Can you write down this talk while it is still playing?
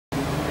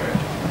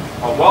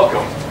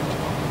welcome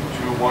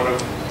to one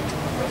of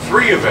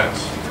three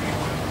events.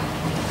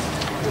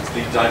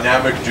 The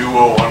dynamic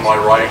duo on my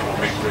right will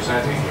be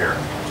presenting here.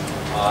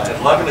 At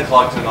 11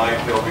 o'clock tonight,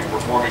 they'll be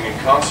performing in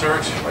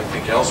concert, I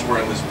think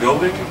elsewhere in this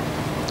building.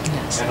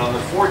 Yes. And on the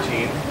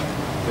 14th,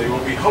 they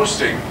will be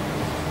hosting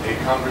a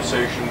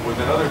conversation with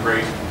another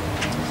great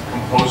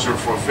composer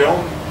for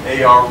film,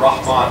 A.R.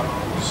 Rahman,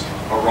 whose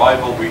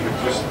arrival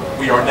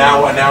we are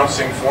now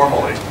announcing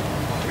formally.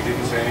 We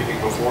didn't say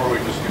anything before, we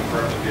just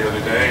confirmed it the other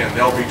day, and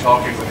they'll be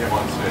talking with him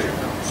on stage.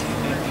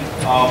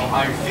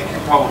 I think you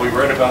probably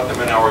read about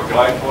them in our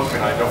guidebook,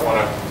 and I don't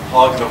want to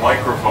hog the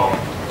microphone.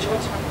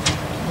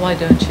 Why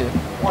don't you?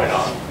 Why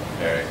not?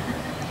 Okay.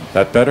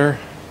 That better?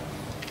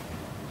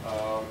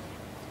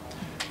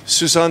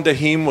 Sussan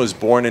Deyhim was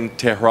born in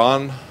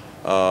Tehran,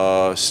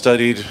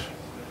 studied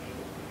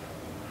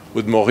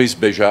with Maurice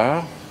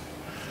Béjart,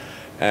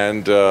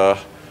 and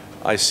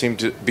I seem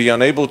to be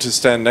unable to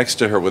stand next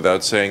to her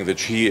without saying that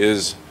she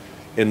is,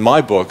 in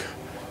my book,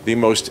 the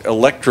most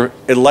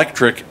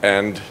electric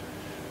and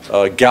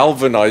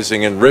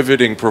galvanizing and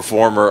riveting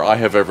performer I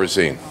have ever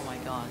seen. Oh my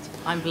God,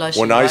 I'm blushing.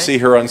 When I see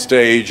her on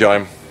stage,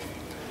 and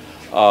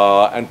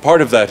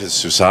part of that is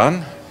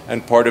Sussan,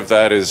 and part of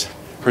that is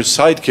her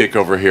sidekick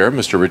over here,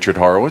 Mr. Richard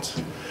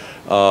Horowitz.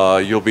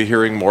 You'll be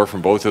hearing more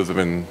from both of them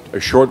in a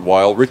short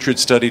while. Richard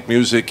studied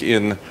music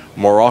in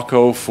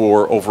Morocco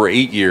for over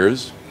 8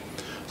 years,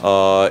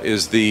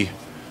 is the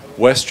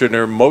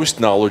Westerner most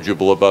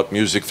knowledgeable about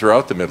music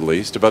throughout the Middle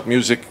East, about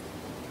music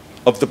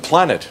of the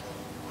planet.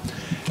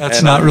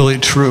 That's not really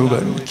true,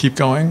 but keep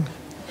going.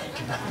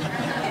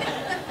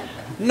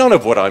 None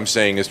of what I'm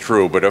saying is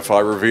true, but if I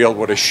revealed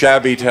what a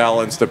shabby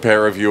talents the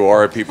pair of you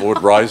are, people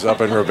would rise up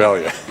in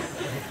rebellion.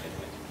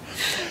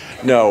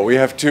 No, we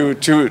have two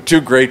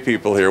great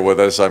people here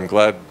with us. I'm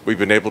glad we've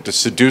been able to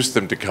seduce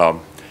them to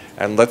come.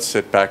 And let's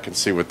sit back and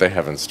see what they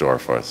have in store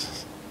for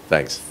us.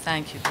 Thanks.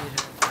 Thank you,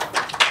 Peter.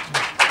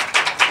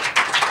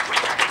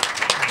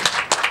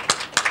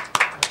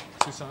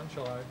 Sussan,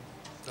 shall I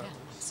start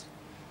this?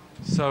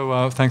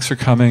 So thanks for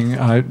coming.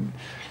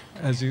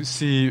 As you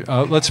see,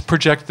 let's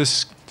project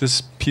this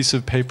piece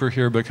of paper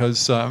here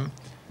because I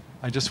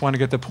just want to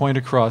get the point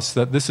across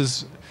that this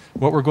is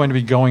what we're going to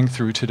be going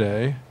through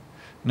today.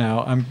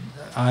 Now,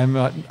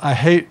 I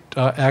hate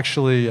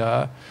actually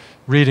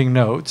reading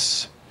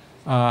notes,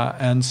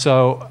 and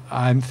so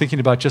I'm thinking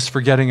about just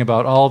forgetting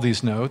about all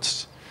these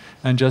notes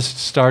and just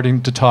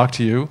starting to talk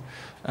to you,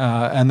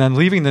 and then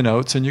leaving the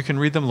notes, and you can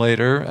read them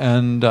later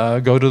and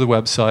go to the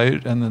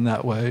website, and then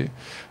that way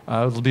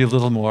it'll be a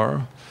little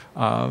more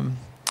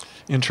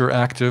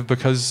interactive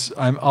because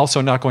I'm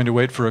also not going to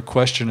wait for a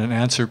question and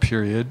answer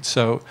period.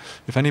 So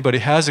if anybody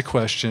has a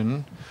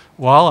question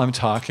while I'm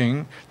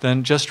talking,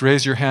 then just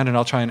raise your hand and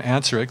I'll try and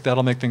answer it.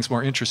 That'll make things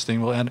more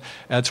interesting. We'll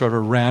add sort of a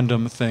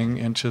random thing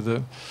into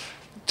the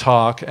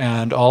talk.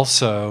 And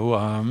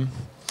also,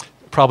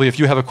 probably if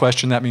you have a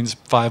question, that means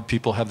 5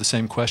 people have the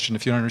same question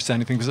if you don't understand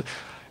anything. Because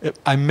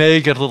I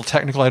may get a little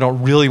technical. I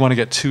don't really want to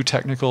get too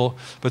technical.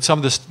 But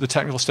some of the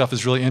technical stuff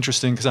is really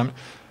interesting because I'm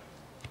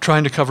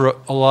trying to cover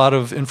a lot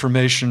of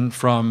information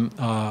from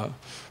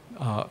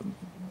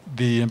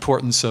the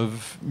importance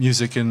of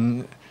music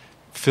in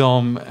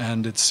film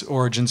and its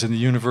origins in the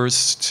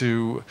universe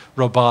to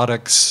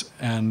robotics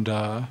and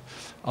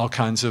all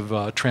kinds of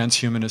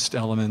transhumanist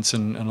elements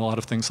and a lot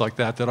of things like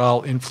that that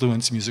all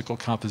influence musical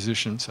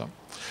composition. So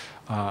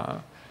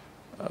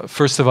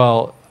first of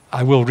all,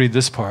 I will read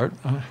this part.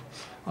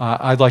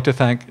 I'd like to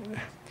thank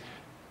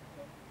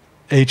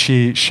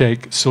H.E.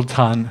 Sheikh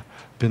Sultan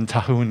bin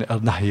Tahun Al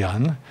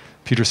Nahyan,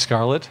 Peter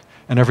Scarlett,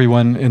 and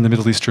everyone in the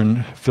Middle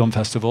Eastern Film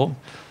Festival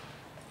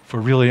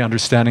for really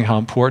understanding how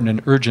important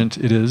and urgent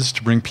it is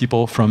to bring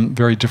people from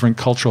very different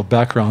cultural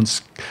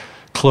backgrounds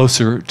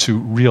closer to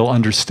real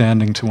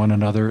understanding to one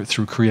another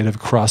through creative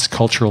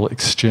cross-cultural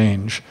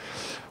exchange.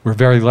 We're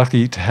very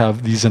lucky to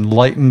have these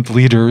enlightened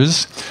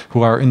leaders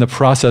who are in the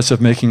process of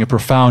making a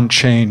profound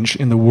change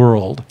in the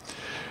world.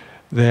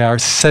 They are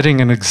setting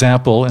an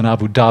example in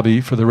Abu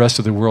Dhabi for the rest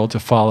of the world to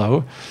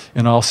follow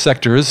in all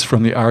sectors,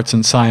 from the arts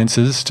and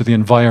sciences to the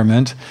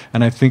environment.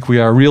 And I think we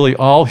are really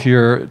all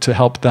here to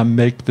help them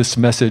make this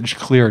message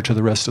clear to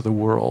the rest of the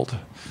world.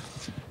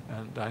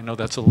 And I know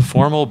that's a little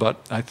formal, but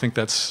I think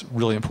that's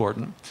really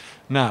important.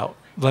 Now,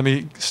 let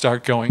me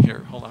start going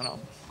here. Hold on.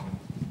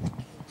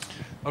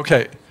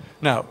 Okay,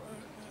 now,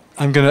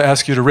 I'm going to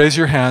ask you to raise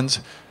your hands.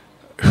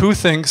 Who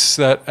thinks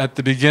that at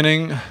the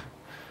beginning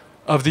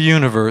of the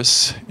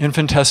universe,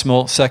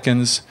 infinitesimal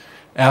seconds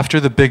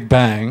after the Big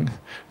Bang,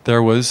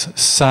 there was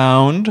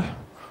sound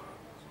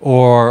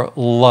or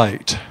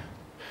light?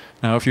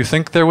 Now, if you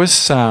think there was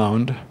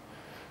sound,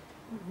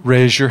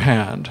 raise your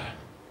hand.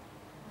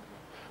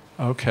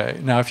 Okay,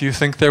 now if you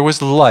think there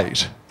was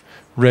light,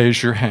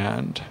 raise your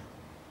hand.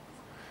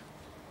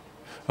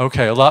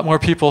 Okay, a lot more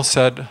people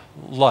said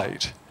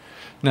light.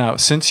 Now,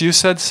 since you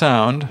said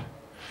sound,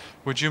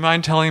 would you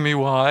mind telling me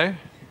why?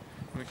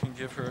 We can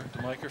give her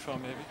the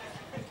microphone, maybe.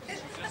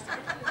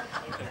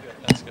 Okay, good.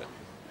 That's good.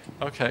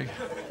 Okay.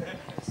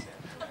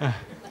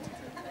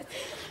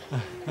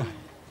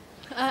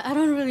 I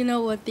don't really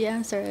know what the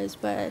answer is,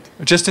 but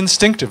Just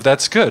instinctive.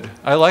 That's good.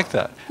 I like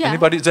that. Yeah.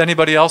 Does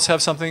anybody else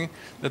have something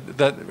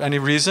any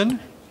reason?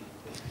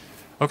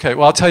 Okay,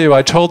 well, I'll tell you,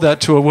 I told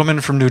that to a woman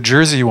from New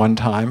Jersey one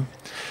time,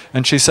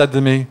 and she said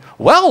to me,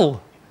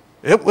 well,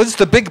 it was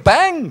the Big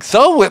Bang,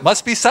 so it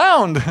must be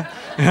sound.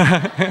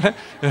 You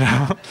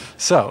know?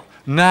 So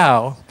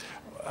now,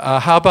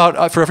 how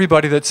about for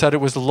everybody that said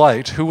it was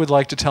light, who would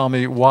like to tell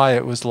me why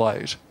it was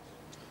light?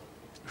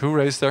 Who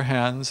raised their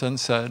hands and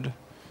said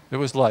it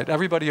was light?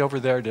 Everybody over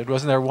there did.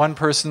 Wasn't there one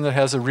person that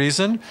has a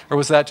reason? Or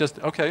was that just,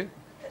 okay?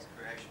 As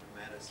creation of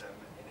matter, so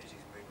energy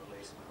is being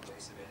released from a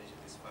release of energy.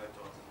 This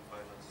photons and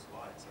photons is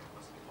light, so it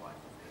must be light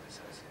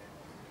associated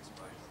with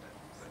exposure.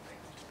 Does that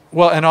make sense?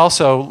 Well, and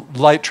also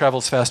light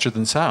travels faster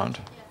than sound,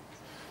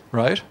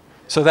 right?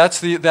 So that's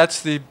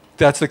the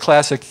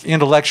classic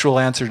intellectual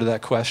answer to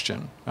that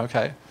question.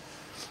 Okay.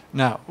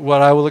 Now,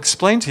 what I will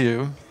explain to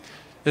you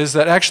is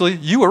that actually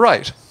you were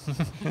right.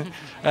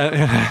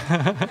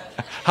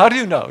 How do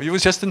you know? It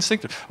was just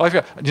instinctive. Oh, I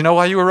forgot. Do you know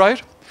why you were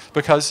right?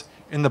 Because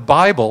in the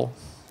Bible,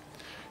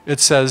 it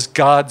says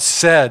God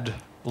said,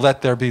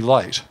 "Let there be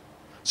light."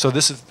 So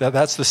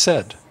that's the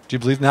said. Do you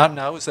believe that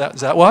now? Is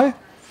that why?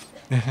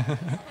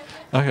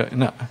 Okay.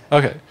 No.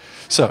 Okay.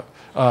 So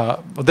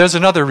there's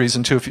another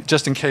reason too,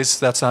 just in case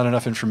that's not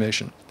enough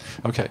information.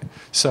 Okay.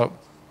 So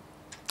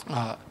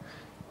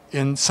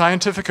in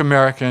Scientific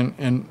American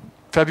in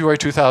February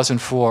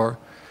 2004,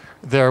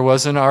 there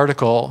was an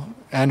article,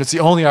 and it's the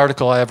only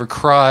article I ever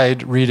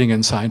cried reading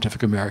in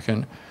Scientific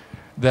American,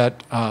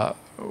 that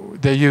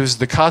they used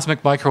the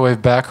cosmic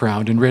microwave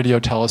background in radio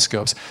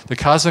telescopes. The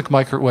cosmic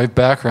microwave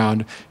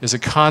background is a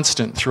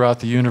constant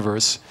throughout the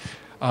universe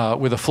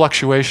with a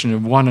fluctuation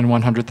of 1 in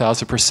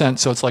 100,000%.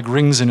 So it's like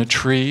rings in a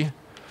tree,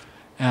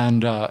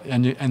 and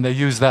they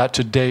use that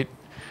to date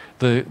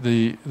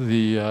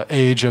the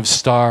age of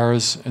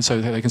stars, and so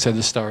they can say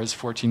the star is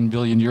 14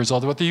 billion years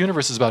old. But the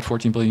universe is about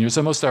 14 billion years,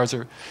 so most stars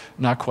are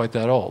not quite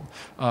that old.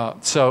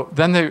 So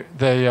then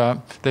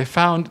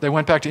they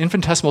went back to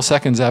infinitesimal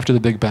seconds after the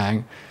Big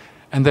Bang,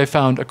 and they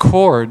found a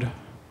chord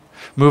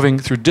moving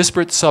through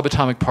disparate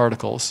subatomic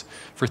particles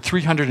for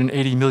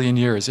 380 million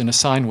years in a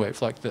sine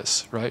wave like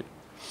this, right?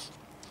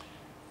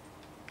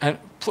 And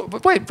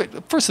wait,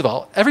 first of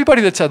all,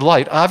 everybody that said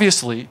light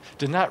obviously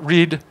did not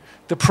read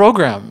the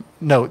program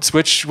notes,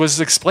 which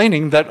was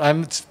explaining that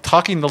I'm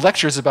talking the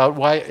lectures about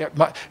why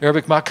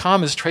Arabic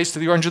maqam is traced to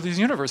the origin of the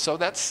universe. So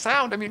that's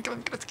sound. I mean,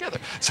 get it together.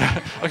 So,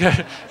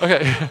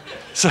 okay.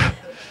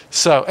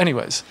 So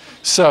anyways,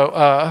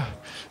 so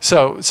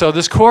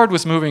this chord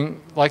was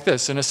moving like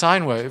this in a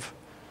sine wave.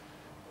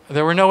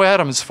 There were no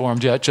atoms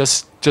formed yet,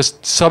 just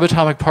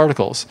subatomic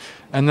particles.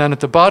 And then at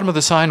the bottom of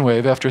the sine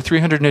wave, after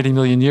 380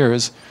 million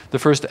years, the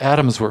first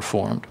atoms were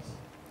formed.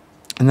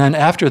 And then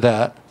after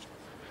that,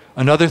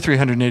 another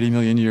 380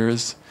 million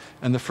years,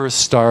 and the first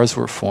stars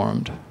were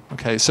formed.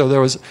 Okay, so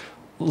there was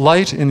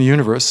light in the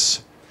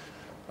universe,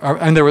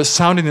 and there was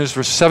sound in the universe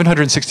for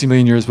 760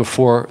 million years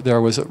before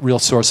there was a real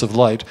source of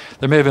light.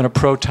 There may have been a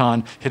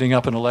proton hitting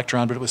up an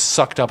electron, but it was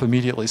sucked up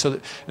immediately. So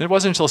it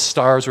wasn't until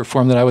stars were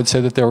formed that I would say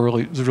that there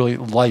was really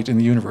light in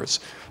the universe.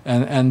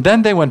 And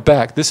then they went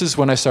back. This is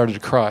when I started to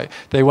cry.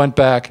 They went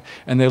back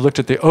and they looked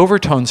at the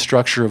overtone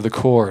structure of the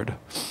chord.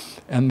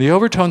 And the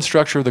overtone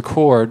structure of the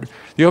chord,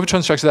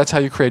 that's how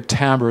you create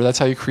timbre, that's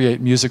how you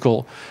create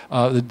musical,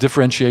 the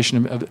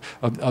differentiation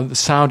of the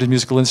sound in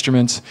musical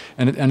instruments.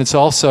 And it's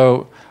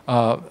also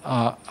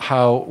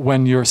how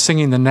when you're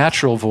singing the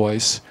natural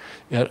voice,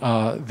 you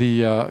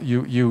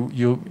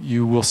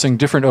will sing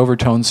different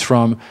overtones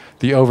from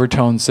the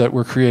overtones that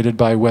were created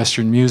by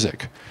Western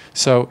music.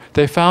 So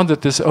they found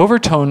that this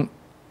overtone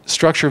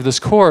structure of this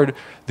chord,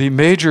 the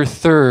major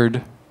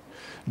third,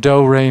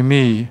 do, re,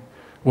 mi,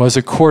 was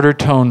a quarter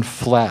tone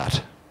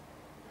flat.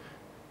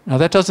 Now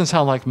that doesn't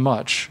sound like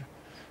much,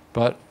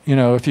 but you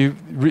know, if you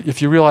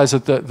realize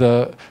that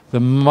the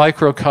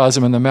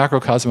microcosm and the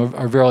macrocosm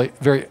are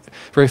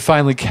very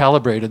finely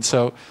calibrated.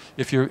 So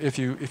if you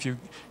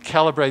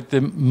calibrate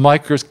the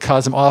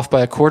microcosm off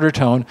by a quarter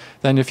tone,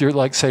 then if you're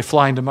like say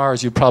flying to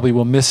Mars, you probably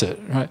will miss it,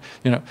 right?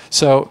 You know,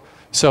 so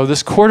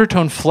this quarter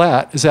tone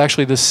flat is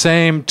actually the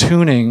same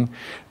tuning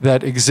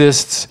that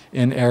exists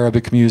in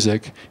Arabic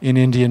music, in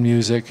Indian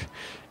music,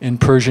 in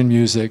Persian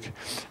music,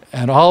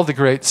 and all the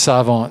great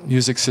savant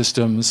music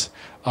systems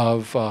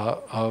of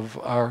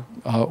our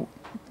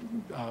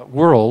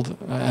world,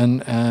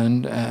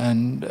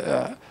 and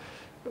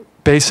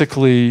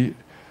basically,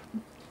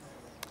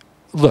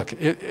 look,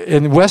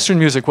 in Western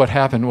music, what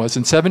happened was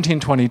in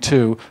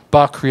 1722,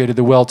 Bach created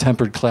the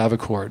well-tempered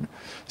clavichord.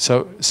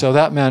 So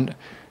that meant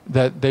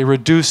that they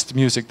reduced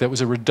music. That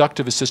was a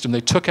reductivist system.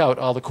 They took out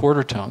all the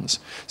quarter tones.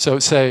 So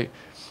say,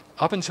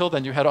 up until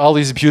then, you had all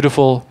these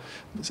beautiful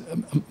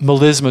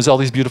melismas, all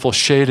these beautiful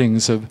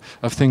shadings of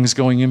things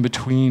going in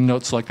between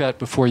notes like that.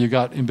 Before you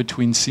got in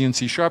between C and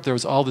C sharp, there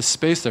was all this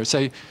space there.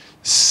 Say,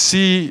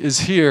 C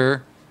is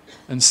here,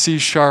 and C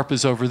sharp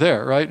is over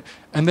there, right?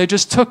 And they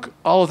just took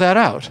all of that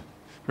out,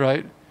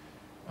 right?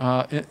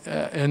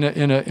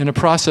 in a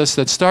process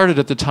that started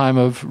at the time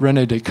of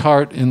René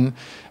Descartes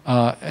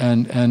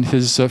and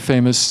his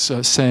famous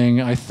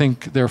saying, "I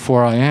think,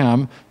 therefore I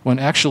am," when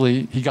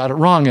actually he got it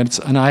wrong, and it's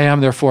an "I am,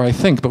 therefore I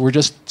think," but we're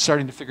just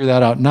starting to figure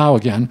that out now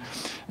again.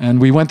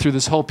 And we went through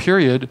this whole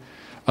period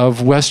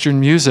of Western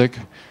music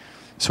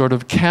sort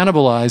of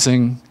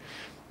cannibalizing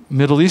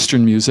Middle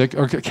Eastern music,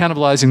 or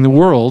cannibalizing the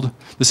world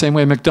the same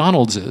way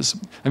McDonald's is.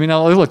 I mean,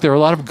 now, look, there are a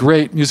lot of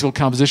great musical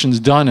compositions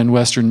done in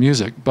Western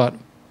music, but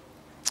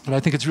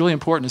I think it's really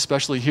important,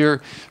 especially here,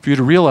 for you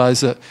to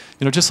realize that,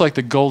 just like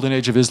the golden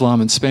age of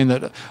Islam in Spain,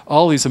 that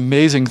all these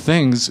amazing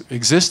things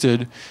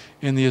existed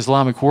in the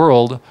Islamic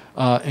world,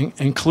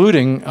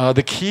 including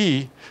the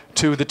key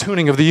to the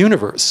tuning of the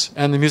universe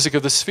and the music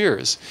of the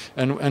spheres.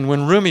 And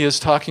when Rumi is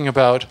talking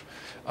about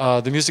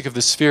the music of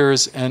the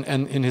spheres, and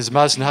in his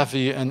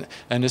Masnavi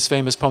and his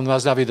famous poem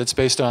Masnavi that's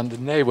based on the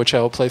Ney, which I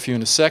will play for you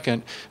in a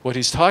second, what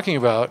he's talking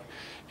about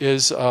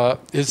is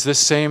this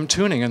same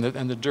tuning and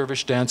the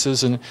dervish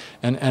dances, and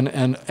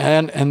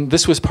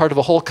this was part of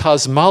a whole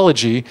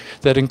cosmology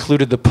that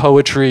included the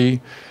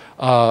poetry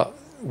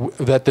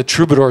that the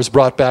troubadours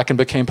brought back and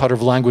became part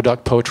of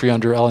Languedoc poetry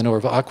under Eleanor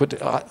of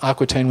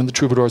Aquitaine, when the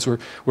troubadours were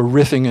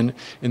riffing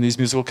in these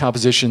musical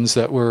compositions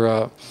that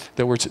were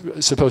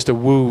supposed to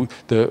woo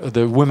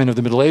the women of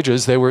the Middle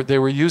Ages. They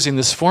were using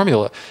this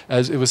formula,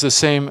 as it was the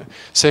same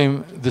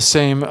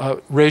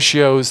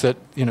ratios that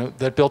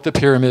that built the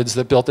pyramids,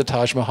 that built the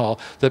Taj Mahal,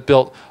 that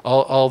built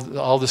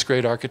all this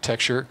great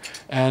architecture,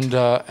 and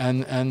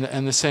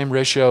the same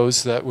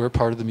ratios that were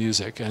part of the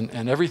music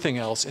and everything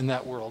else in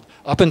that world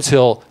up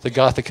until the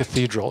Gothic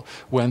Cathedral,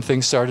 when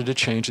things started to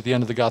change at the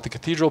end of the Gothic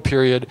Cathedral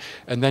period,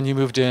 and then you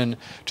moved in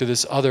to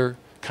this other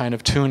kind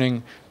of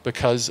tuning,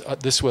 because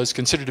this was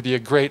considered to be a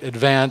great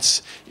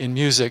advance in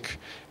music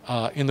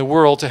in the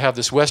world, to have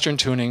this Western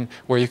tuning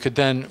where you could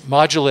then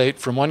modulate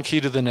from one key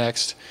to the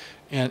next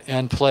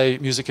and play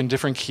music in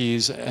different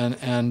keys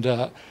and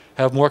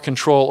have more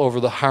control over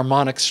the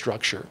harmonic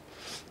structure.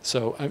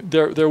 So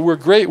there were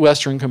great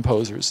Western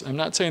composers. I'm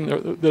not saying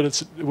that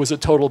it was a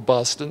total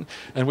bust and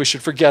we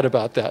should forget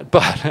about that,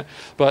 but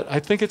I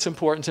think it's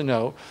important to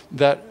know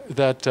that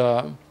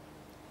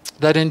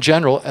in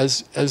general,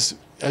 as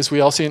we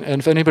all seen,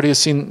 and if anybody has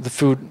seen the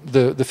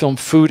film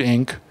Food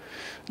Inc.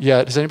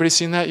 yet, has anybody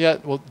seen that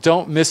yet? Well,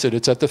 don't miss it.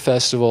 It's at the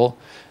festival,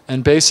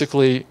 and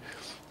basically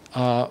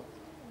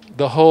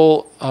the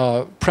whole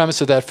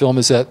premise of that film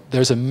is that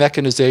there's a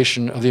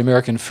mechanization of the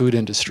American food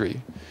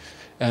industry,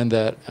 and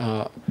that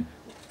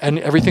and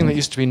everything that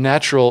used to be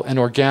natural and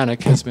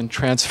organic has been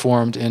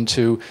transformed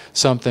into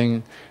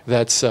something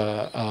that's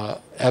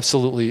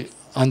absolutely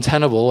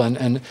untenable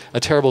and a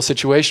terrible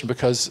situation,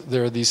 because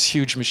there are these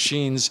huge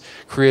machines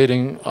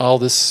creating all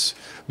this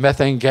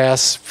methane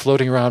gas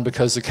floating around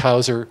because the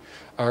cows are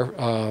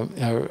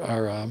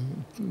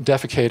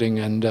defecating.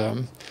 And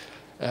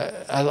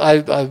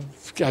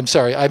I'm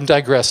sorry, I'm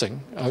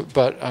digressing,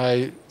 but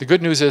the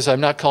good news is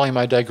I'm not calling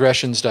my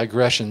digressions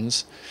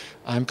digressions.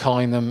 I'm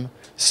calling them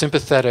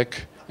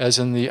sympathetic, as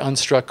in the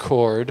unstruck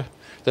chord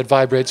that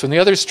vibrates when the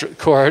other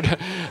chord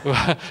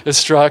is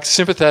struck,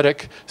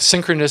 sympathetic,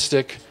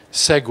 synchronistic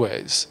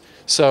segues.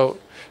 So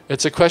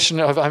it's a question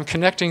of, I'm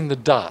connecting the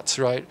dots,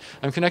 right?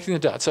 I'm connecting the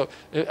dots. So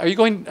are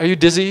you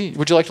dizzy?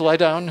 Would you like to lie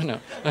down? No.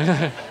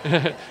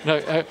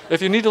 No.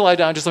 If you need to lie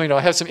down, just let me know.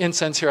 I have some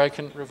incense here. I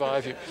can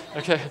revive you.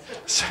 Okay.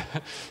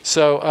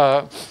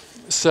 So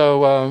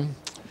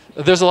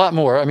there's a lot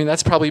more. I mean,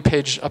 that's probably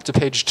up to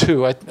page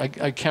 2. I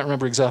can't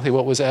remember exactly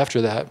what was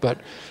after that, but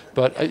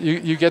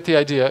you get the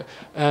idea.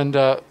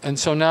 And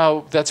so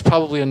now that's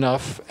probably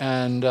enough.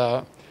 And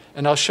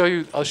I'll show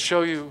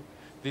you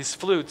these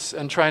flutes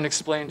and try and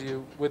explain to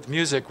you with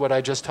music what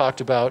I just talked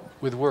about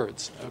with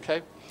words.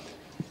 Okay.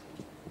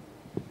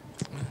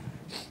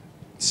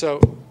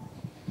 So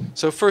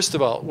first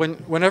of all,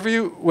 whenever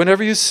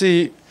you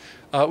see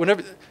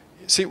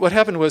See, what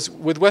happened was,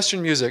 with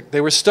Western music,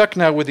 they were stuck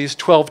now with these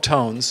 12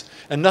 tones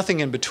and nothing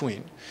in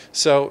between.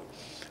 So,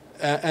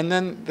 and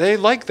then they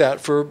liked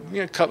that for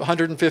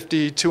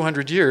 150,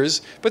 200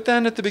 years. But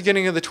then at the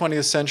beginning of the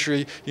 20th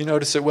century, you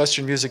notice that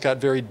Western music got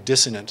very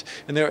dissonant.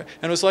 And it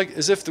was like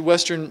as if the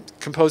Western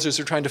composers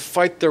were trying to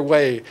fight their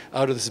way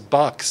out of this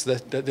box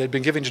that they'd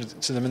been giving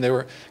to them. And they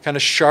were kind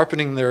of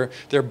sharpening their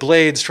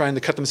blades, trying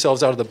to cut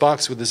themselves out of the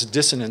box with this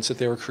dissonance that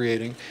they were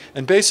creating.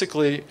 And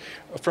basically,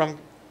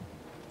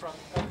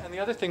 and the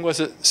other thing was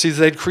that, see,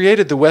 they'd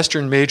created the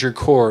Western major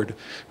chord,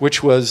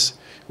 which was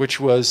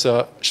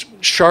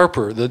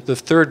sharper. The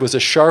third was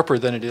sharper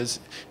than it is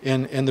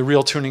in the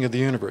real tuning of the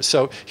universe.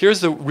 So here's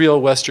the real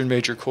Western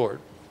major chord.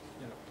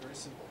 Very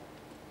simple.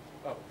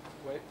 Oh,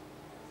 wait.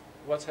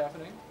 What's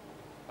happening?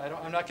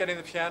 I'm not getting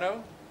the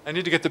piano. I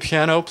need to get the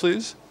piano,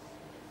 please.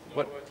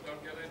 What?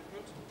 Don't get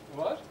input.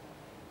 What?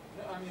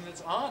 No, I mean,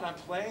 it's on. I'm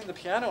playing the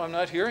piano. I'm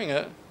not hearing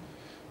it.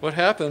 What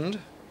happened?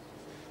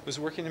 It was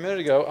working a minute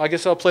ago. I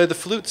guess I'll play the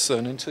flutes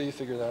then until you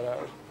figure that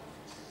out.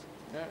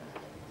 Yeah.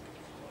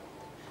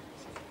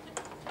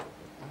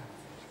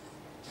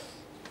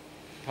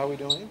 How are we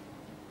doing?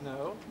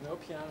 No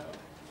piano.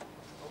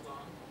 Hold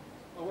on.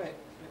 Oh wait,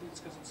 maybe it's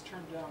because it's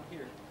turned down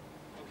here.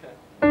 Okay.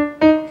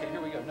 Okay,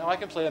 here we go. Now I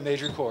can play a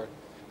major chord.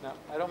 Now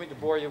I don't mean to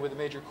bore you with a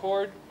major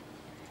chord,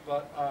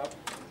 but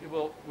it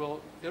will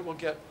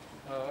get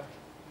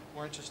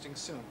more interesting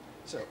soon.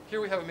 So here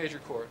we have a major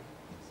chord.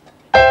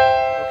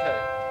 Okay.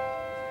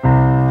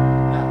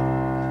 Now,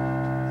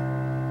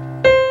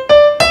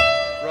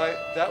 right,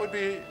 that would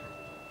be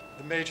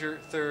the major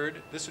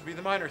third. This would be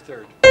the minor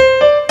third.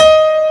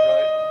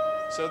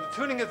 Right? So the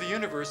tuning of the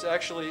universe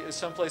actually is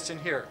someplace in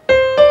here.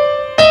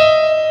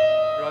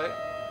 Right?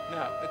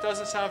 Now, it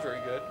doesn't sound very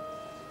good,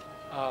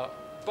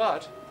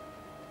 but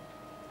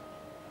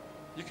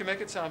you can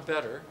make it sound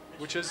better,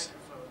 which is,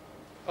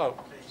 oh,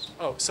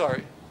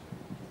 sorry.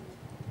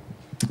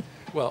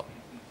 Well,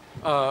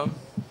 okay.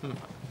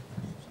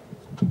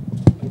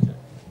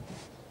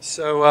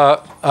 So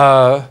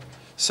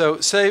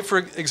say, for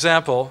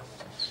example,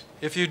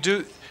 if you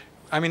do,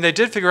 I mean, they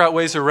did figure out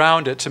ways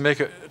around it to make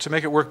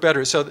it work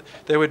better. So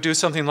they would do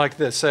something like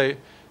this. Say,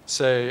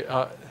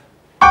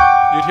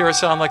 you'd hear a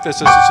sound like this.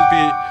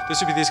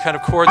 This would be these kind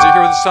of chords. You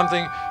hear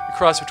something a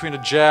cross between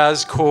a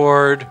jazz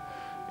chord,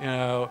 you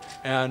know,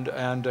 and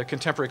a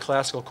contemporary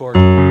classical chord.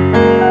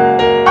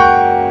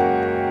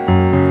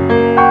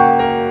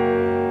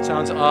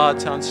 Sounds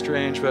odd, sounds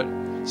strange, but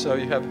so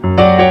you have.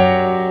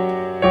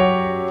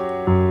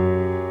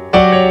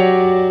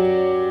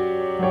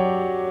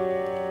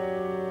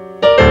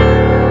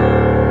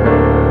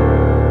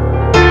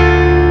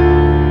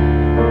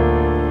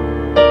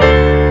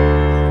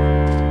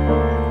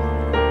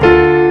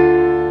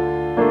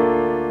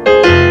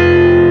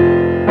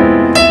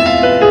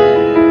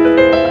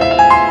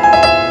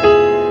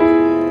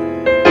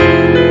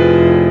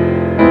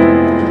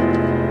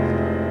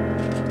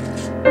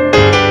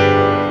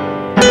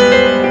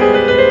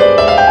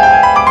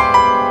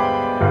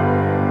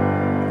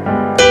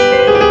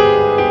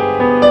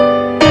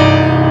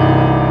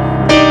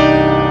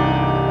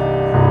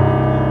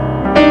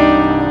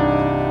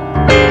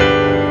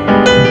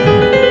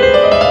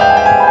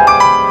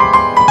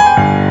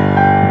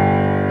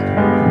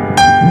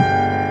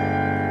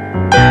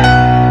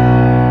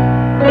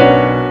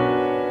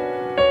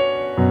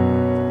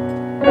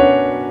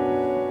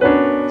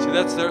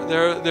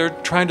 They're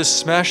trying to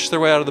smash their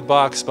way out of the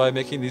box by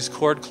making these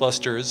chord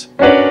clusters.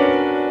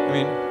 I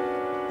mean,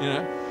 you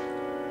know.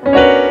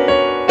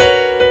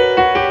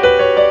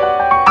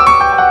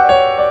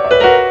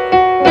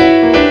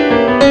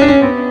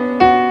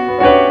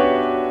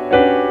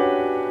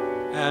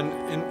 And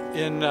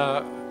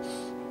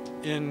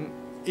in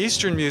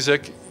Eastern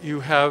music,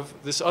 you have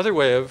this other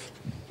way of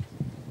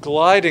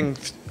gliding,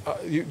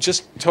 you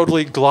just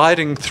totally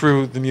gliding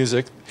through the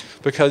music,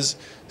 because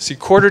see,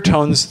 quarter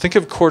tones. Think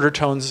of quarter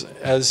tones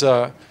as,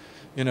 you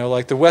know,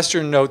 like the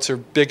Western notes are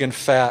big and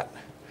fat,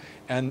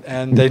 and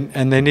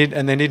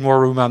they need more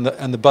room on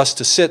the bus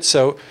to sit.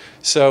 So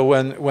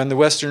when the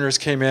Westerners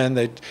came in,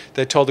 they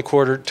told the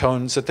quarter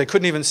tones that they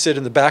couldn't even sit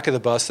in the back of the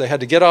bus. They had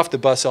to get off the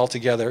bus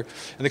altogether,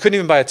 and they couldn't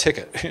even buy a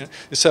ticket.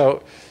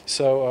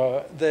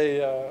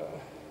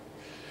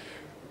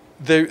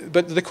 But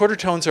the quarter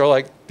tones are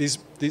like these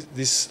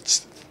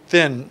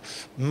thin,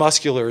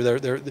 muscular.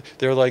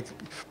 They're like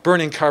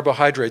burning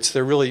carbohydrates.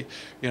 They're really,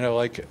 you know,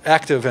 like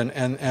active,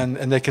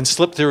 and they can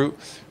slip through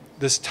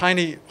this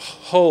tiny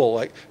hole.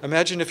 Like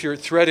imagine if you're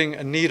threading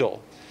a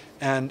needle,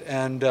 and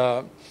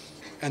the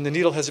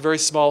needle has a very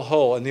small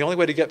hole, and the only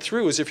way to get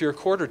through is if you're a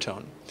quarter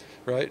tone,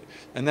 right?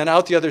 And then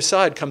out the other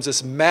side comes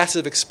this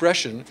massive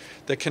expression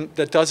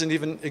that doesn't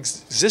even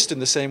exist in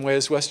the same way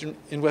as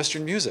in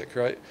Western music,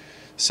 right?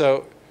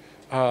 So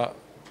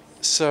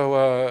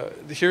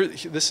here,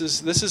 this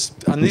is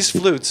on these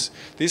flutes.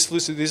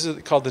 These are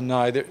called the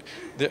nai.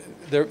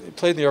 They're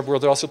played in the Arab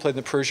world. They're also played in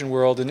the Persian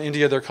world. In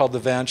India, they're called the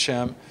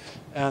vancham,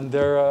 and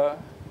they're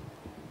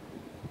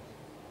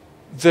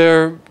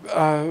the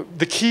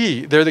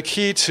key. They're the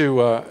key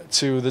to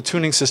the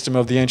tuning system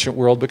of the ancient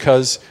world,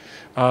 because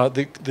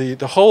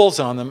the holes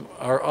on them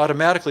are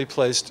automatically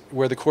placed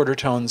where the quarter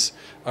tones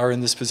are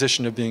in this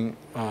position of being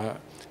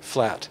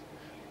flat,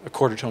 a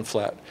quarter tone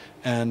flat,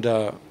 and.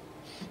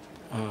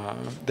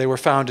 They were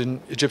found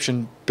in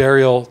Egyptian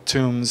burial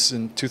tombs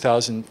in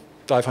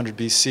 2500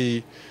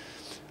 BC.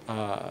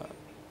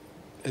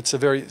 It's a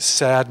very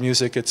sad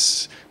music.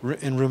 It's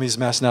in Rumi's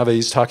Masnavi.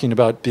 He's talking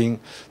about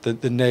being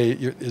the ney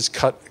is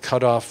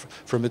cut off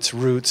from its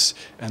roots,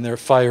 and there are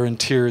fire and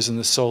tears in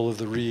the soul of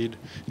the reed.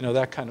 You know,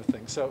 that kind of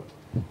thing. So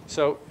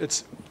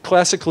it's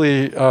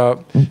classically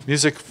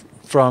music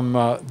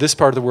from this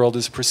part of the world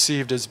is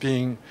perceived as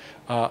being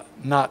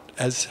not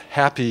as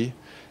happy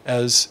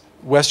as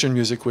Western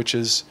music, which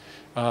is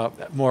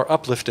more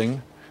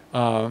uplifting.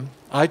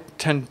 I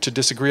tend to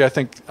disagree. I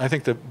think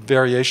the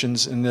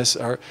variations in this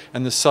are,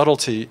 and the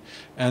subtlety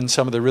and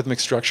some of the rhythmic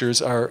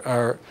structures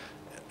are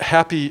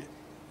happy.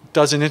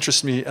 Doesn't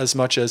interest me as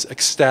much as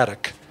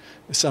ecstatic,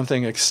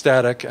 something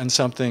ecstatic and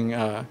something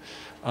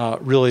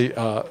really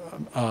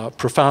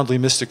profoundly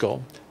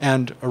mystical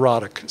and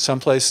erotic.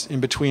 Someplace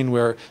in between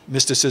where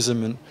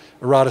mysticism and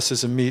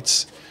eroticism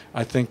meets,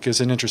 I think,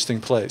 is an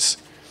interesting place.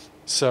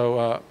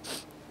 So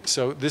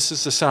so this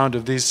is the sound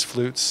of these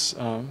flutes,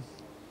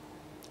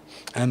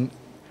 and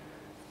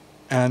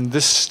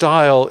this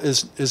style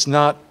is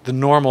not the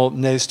normal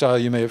ney style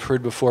you may have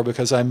heard before,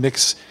 because I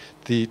mix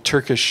the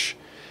Turkish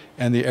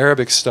and the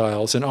Arabic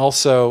styles, and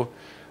also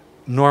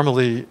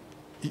normally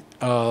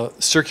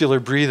circular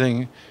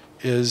breathing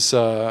is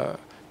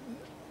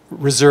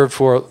reserved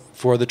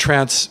for the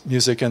trance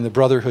music and the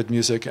brotherhood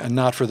music, and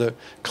not for the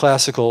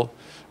classical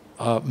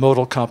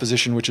modal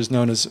composition, which is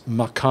known as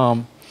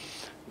maqam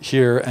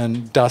here,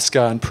 and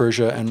daska in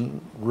Persia,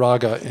 and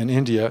raga in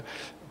India.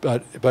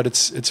 But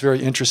it's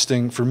very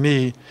interesting for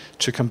me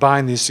to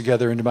combine these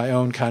together into my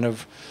own kind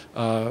of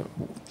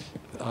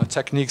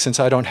technique, since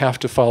I don't have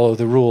to follow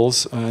the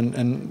rules,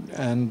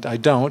 and I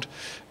don't.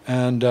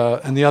 And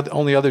the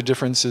only other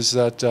difference is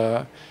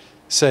that,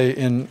 say,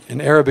 in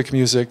Arabic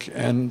music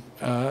and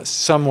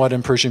somewhat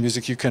in Persian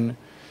music, you can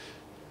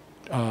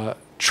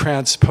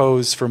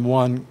transpose from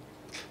one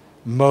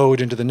mode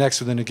into the next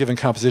within a given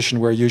composition,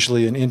 where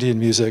usually in Indian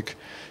music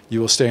you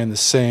will stay in the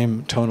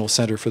same tonal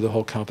center for the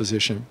whole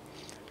composition.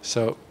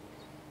 So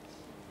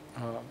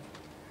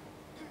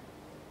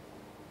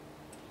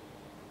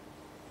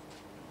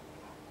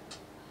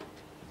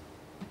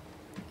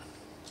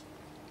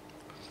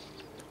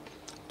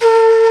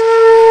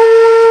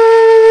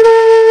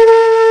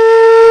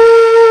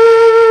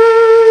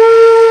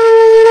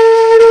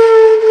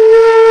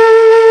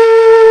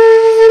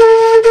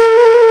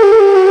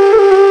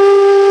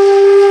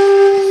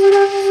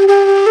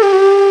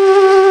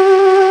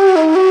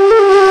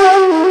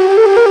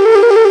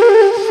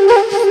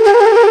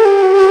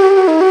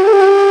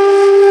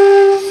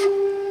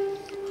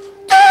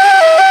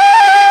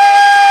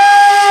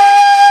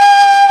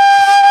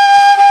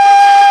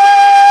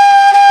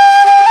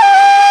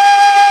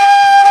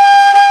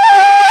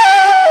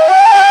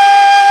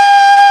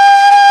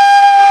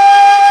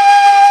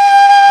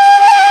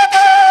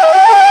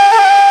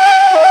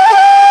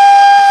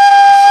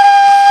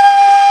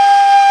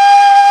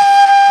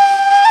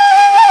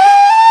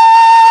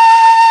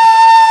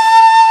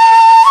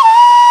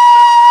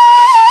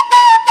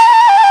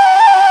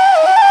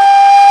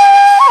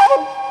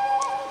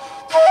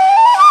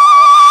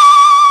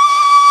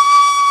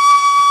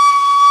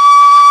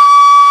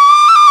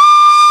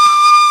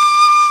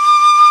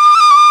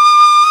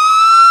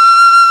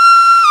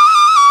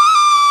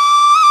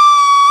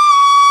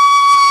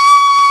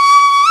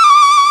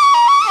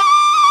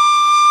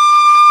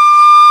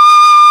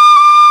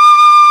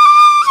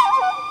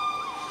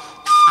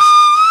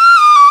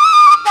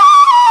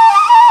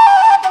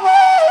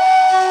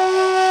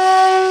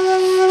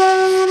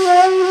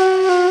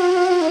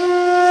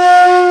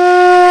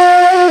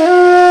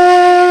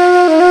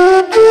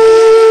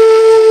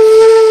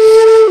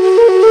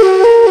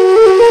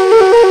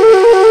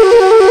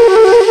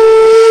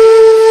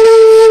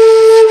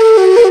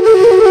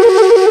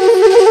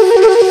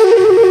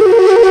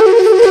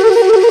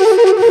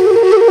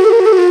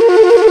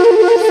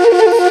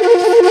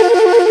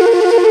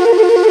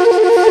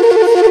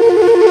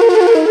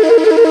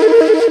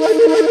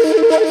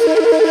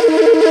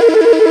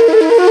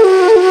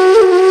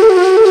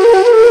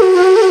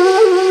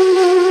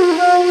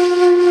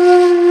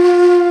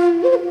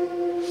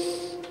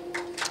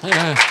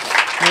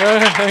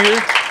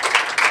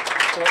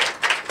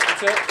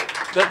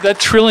that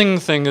trilling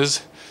thing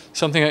is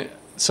something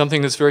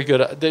that's very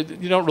good.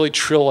 You don't really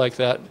trill like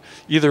that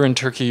either in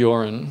Turkey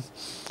or in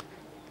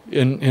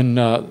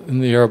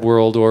the Arab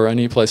world or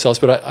any place else.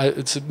 But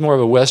it's more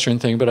of a Western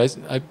thing. But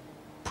I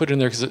put it in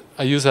there because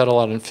I use that a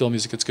lot in film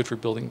music. It's good for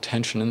building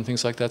tension and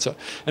things like that. So,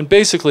 and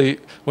basically,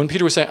 when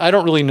Peter was saying, I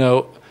don't really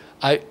know,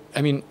 I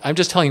mean, I'm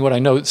just telling you what I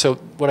know. So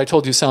what I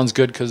told you sounds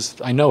good because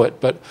I know it,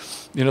 but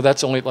you know,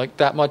 that's only like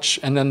that much.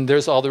 And then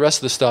there's all the rest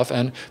of the stuff.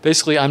 And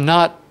basically, I'm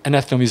not an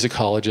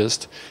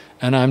ethnomusicologist,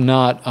 and I'm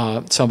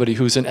not somebody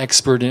who's an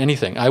expert in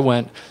anything.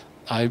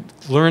 I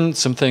learned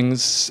some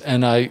things,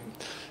 and I'm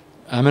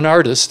an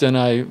artist, and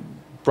I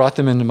brought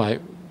them into my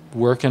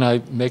work, and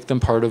I make them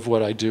part of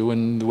what I do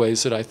in the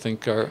ways that I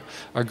think are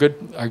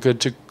good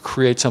to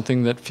create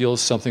something that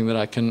feels something that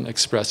I can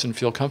express and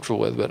feel comfortable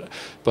with.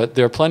 But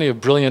there are plenty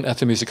of brilliant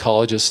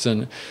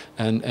ethnomusicologists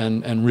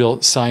and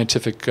real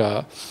scientific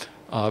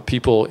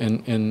people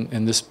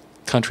in this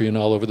country and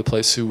all over the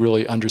place who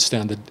really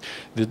understand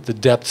the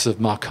depths of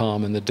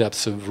maqam and the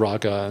depths of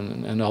raga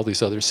and all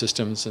these other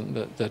systems, and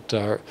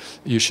that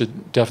you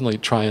should definitely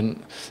try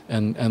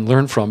and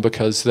learn from,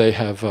 because they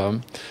have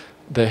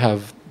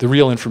the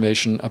real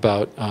information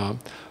about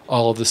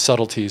all of the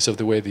subtleties of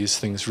the way these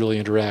things really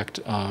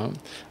interact on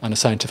a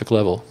scientific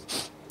level.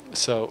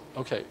 So,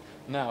 okay,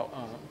 now,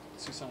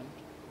 Sussan,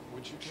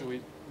 do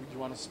you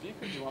want to speak,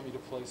 or do you want me to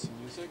play some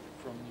music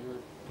from your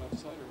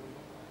website,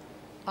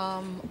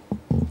 or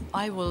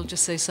I will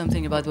just say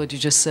something about what you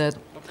just said.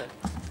 Okay.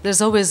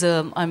 There's always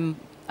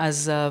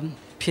as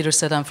Peter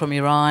said, I'm from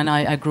Iran.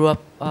 I grew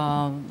up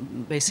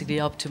basically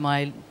up to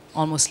my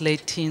almost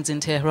late teens in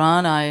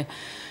Tehran.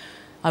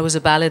 I was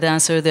a ballet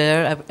dancer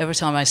there. Every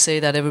time I say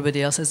that,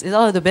 everybody else says,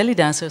 "Oh, the belly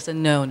dancer." I said,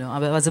 "No, no. I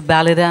was a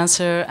ballet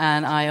dancer,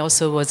 and I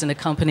also was in a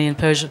company in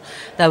Persia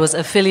that was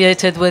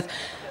affiliated with."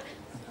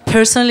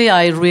 Personally,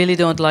 I really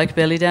don't like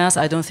belly dance.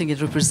 I don't think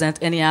it represents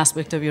any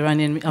aspect of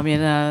Iranian,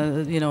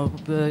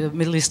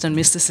 Middle Eastern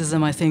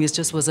mysticism. I think it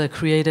just was a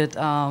created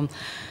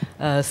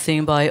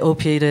thing by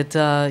opiated,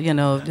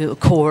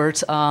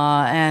 court.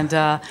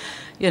 I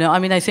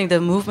think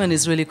the movement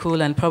is really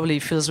cool and probably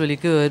feels really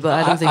good, but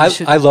I don't think you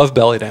should. I love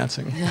belly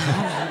dancing.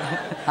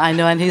 I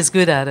know, and he's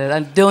good at it.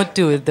 And don't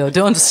do it, though.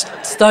 Don't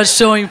start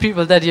showing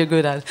people that you're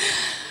good at it.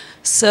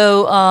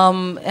 So,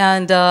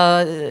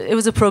 it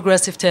was a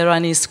progressive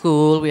Tehrani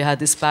school. We had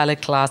this ballet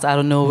class out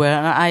of nowhere,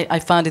 and I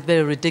found it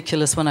very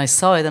ridiculous when I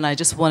saw it, and I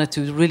just wanted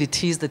to really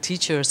tease the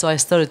teacher, so I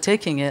started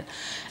taking it,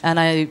 and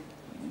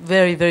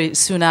very, very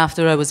soon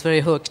after, I was very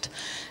hooked,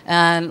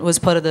 and was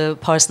part of the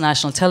Pars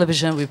National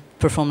Television. We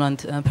performed on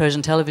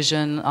Persian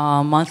television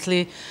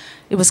monthly.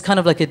 It was kind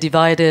of like a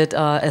divided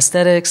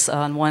aesthetics.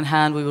 On one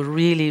hand, we were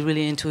really,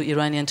 really into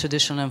Iranian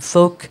traditional and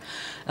folk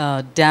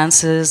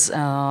dances,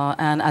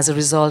 and as a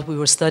result, we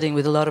were studying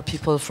with a lot of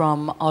people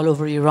from all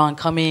over Iran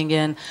coming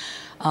in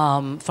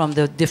from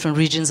the different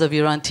regions of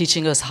Iran,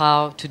 teaching us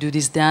how to do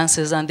these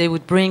dances, and they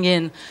would bring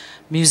in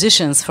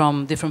musicians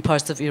from different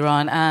parts of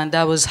Iran, and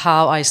that was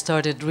how I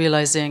started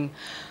realizing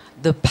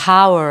the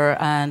power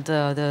and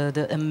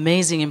the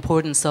amazing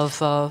importance of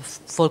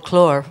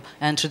folklore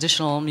and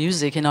traditional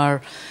music in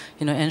our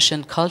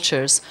ancient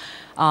cultures.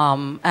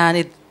 And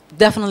it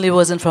definitely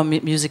wasn't from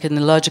music in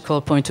a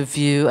logical point of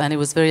view, and it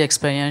was very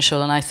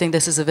experiential. And I think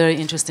this is a very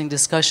interesting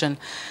discussion,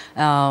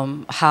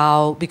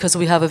 because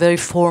we have a very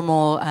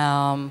formal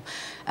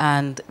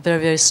and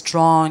very, very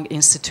strong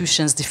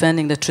institutions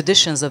defending the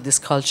traditions of these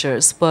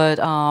cultures. But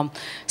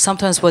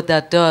sometimes what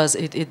that does,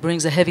 it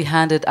brings a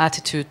heavy-handed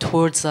attitude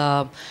towards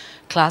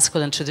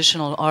classical and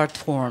traditional art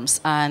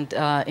forms, and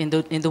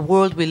in the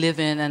world we live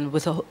in, and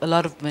with a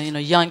lot of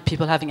young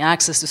people having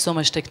access to so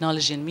much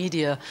technology and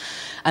media,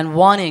 and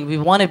we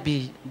want to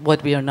be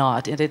what we are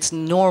not, and it's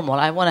normal.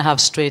 I want to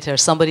have straight hair.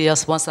 Somebody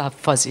else wants to have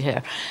fuzzy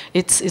hair.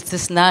 It's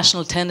this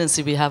national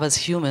tendency we have as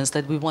humans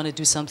that we want to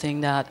do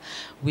something that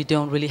we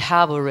don't really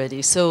have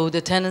already. So the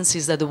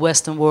tendencies that the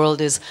Western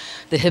world is,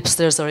 the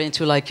hipsters are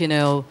into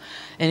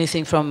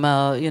anything from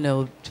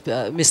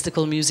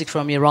mystical music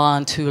from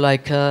Iran to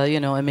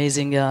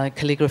amazing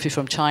calligraphy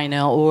from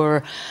China,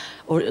 or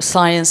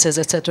sciences,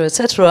 etc.,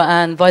 etc.,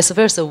 and vice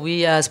versa.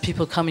 We, as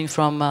people coming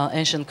from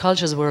ancient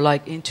cultures, were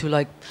into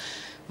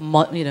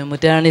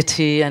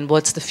modernity and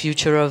what's the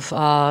future of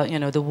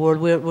the world.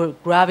 We're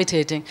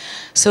gravitating.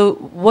 So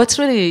what's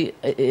really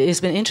has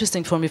been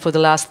interesting for me for the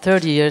last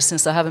 30 years,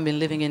 since I haven't been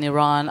living in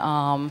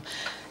Iran.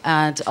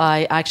 And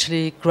I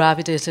actually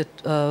gravitated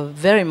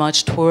very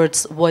much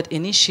towards what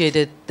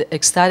initiated the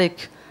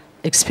ecstatic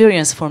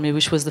experience for me,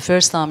 which was the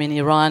first time in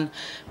Iran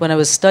when I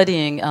was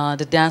studying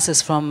the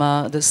dances from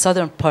the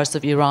southern parts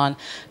of Iran.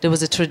 There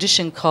was a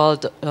tradition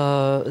called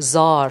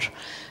Zar,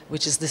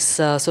 which is this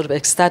sort of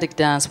ecstatic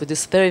dance with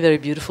this very, very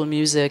beautiful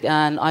music.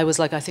 And I was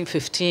I think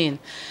 15.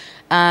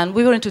 And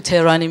we were into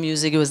Tehrani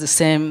music. It was the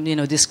same,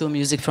 disco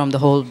music from the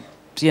whole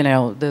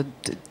the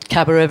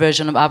cabaret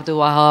version of Abdul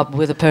Wahab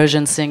with a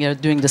Persian singer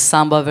doing the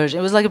samba version.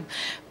 It was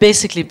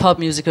basically pop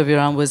music of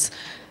Iran was,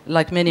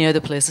 like many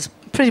other places,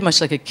 pretty much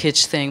like a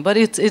kitsch thing. But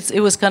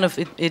it was kind of,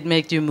 it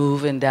made you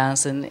move and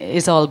dance, and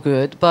it's all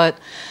good. But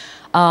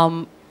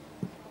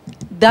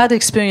that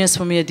experience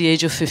for me at the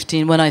age of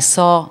 15, when I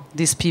saw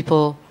these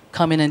people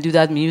come in and do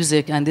that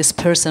music, and this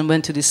person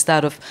went to this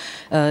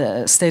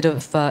state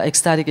of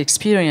ecstatic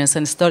experience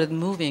and started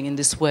moving in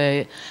this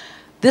way,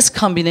 this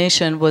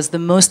combination was the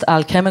most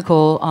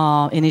alchemical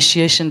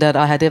initiation that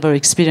I had ever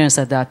experienced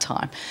at that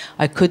time.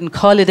 I couldn't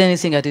call it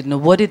anything. I didn't know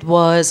what it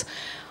was.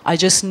 I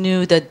just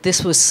knew that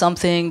this was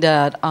something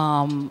that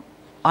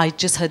I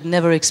just had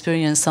never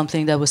experienced,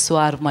 something that was so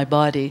out of my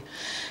body.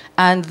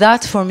 And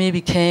that for me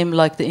became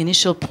the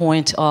initial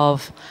point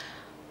of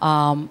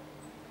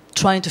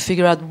trying to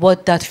figure out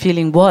what that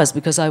feeling was,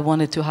 because I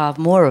wanted to have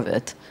more of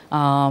it.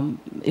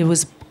 It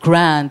was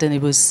grand, and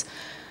it was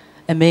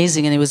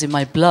amazing, and it was in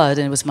my blood,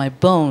 and it was my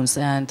bones,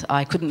 and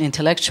I couldn't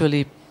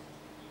intellectually,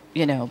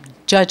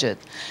 judge it.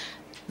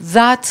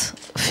 That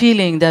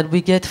feeling that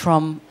we get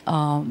from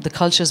the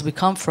cultures we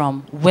come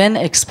from, when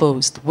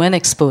exposed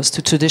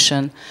to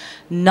tradition,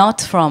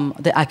 not from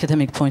the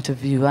academic point of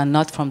view, and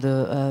not from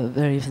the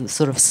very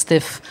sort of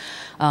stiff,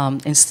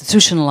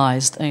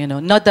 institutionalized,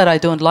 not that I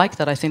don't like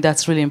that. I think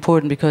that's really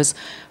important, because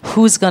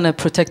who's going to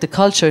protect the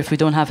culture if we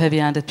don't have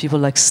heavy-handed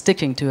people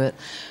sticking to it?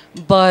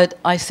 But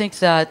I think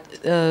that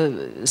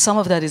some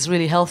of that is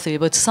really healthy,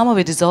 but some of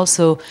it is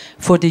also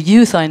for the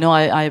youth. I know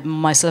I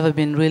myself have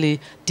been really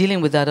dealing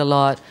with that a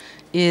lot,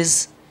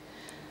 is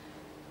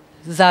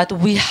that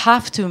we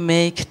have to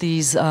make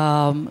these,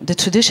 the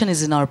tradition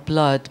is in our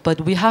blood,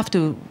 but we have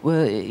to,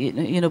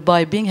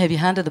 by being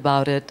heavy-handed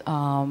about it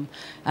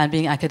and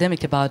being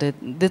academic about it,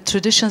 the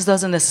traditions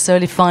doesn't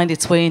necessarily find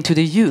its way into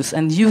the youth,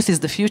 and youth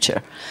is the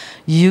future.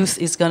 Youth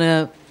is going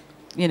to,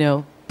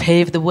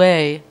 pave the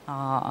way,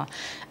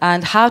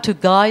 and how to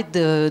guide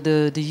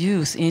the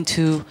youth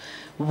into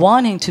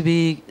wanting to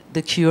be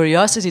the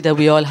curiosity that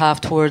we all have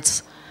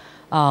towards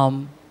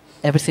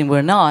everything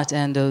we're not,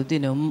 and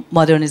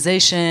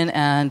modernization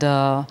and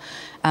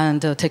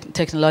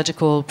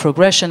technological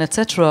progression,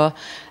 etc.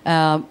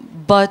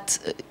 But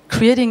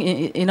creating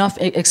enough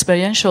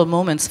experiential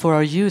moments for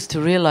our youth to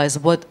realize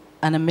what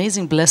an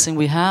amazing blessing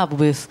we have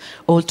with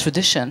old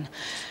tradition.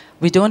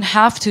 We don't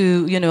have to,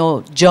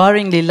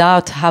 jarringly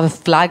loud have a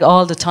flag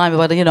all the time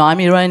about, I'm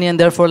Iranian,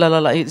 therefore, la la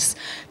la.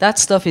 That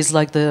stuff is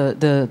like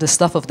the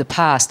stuff of the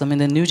past. I mean,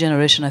 the new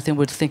generation, I think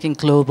we're thinking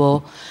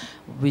global.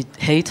 We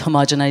hate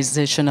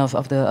homogenization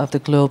of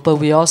the globe, but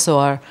we also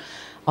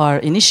are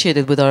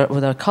initiated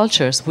with our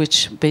cultures,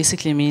 which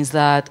basically means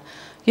that,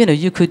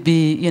 you could be,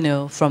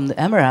 from the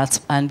Emirates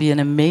and be an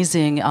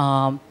amazing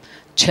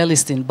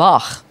cellist in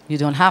Bach. You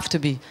don't have to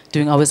be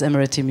doing always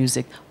Emirati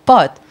music,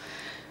 but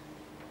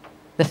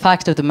the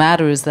fact of the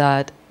matter is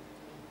that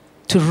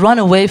to run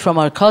away from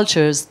our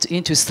cultures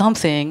into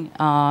something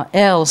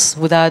else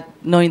without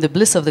knowing the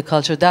bliss of the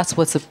culture,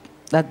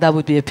 that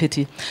would be a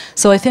pity.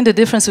 So I think the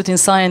difference between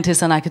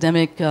scientists and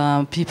academic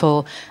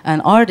people and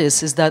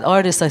artists is that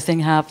artists, I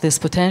think, have this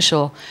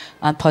potential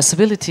and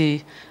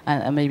possibility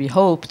and maybe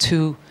hope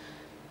to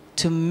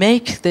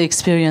make the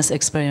experience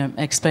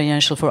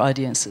experiential for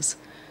audiences.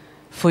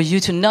 For you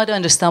to not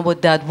understand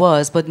what that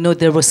was, but know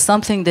there was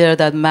something there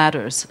that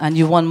matters, and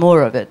you want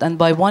more of it. And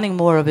by wanting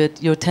more of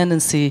it, your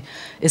tendency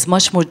is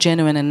much more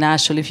genuine and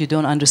natural if you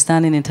don't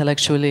understand it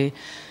intellectually.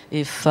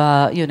 If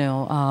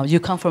you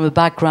come from a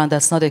background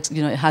that's not,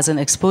 hasn't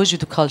exposed you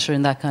to culture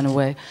in that kind of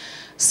way.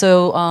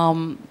 So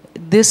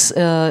this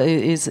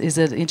is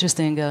an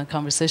interesting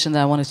conversation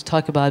that I wanted to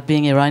talk about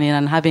being Iranian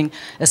and having,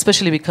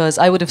 especially because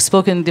I would have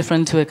spoken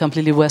different to a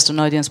completely Western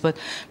audience, but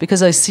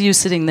because I see you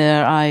sitting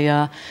there,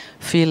 I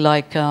feel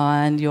like,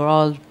 and you're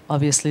all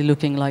obviously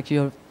looking like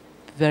you're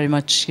very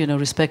much,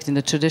 respecting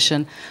the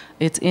tradition.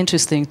 It's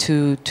interesting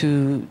to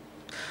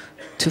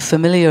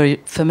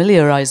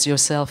familiarize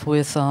yourself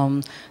with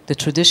the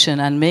tradition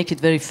and make it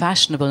very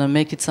fashionable and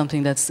make it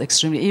something that's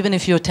extremely, even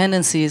if your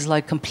tendency is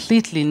like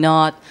completely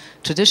not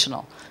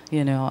traditional,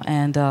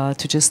 and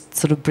to just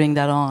sort of bring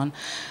that on.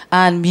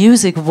 And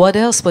music, what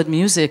else but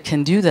music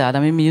can do that? I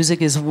mean,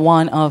 music is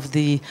one of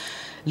the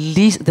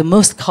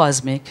most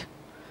cosmic,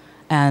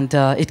 and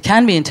it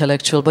can be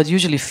intellectual, but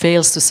usually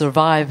fails to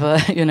survive,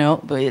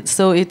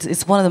 So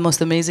it's one of the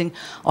most amazing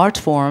art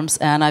forms,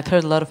 and I've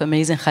heard a lot of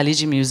amazing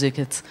Khaliji music.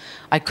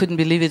 I couldn't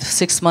believe it.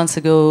 6 months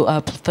ago,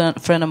 a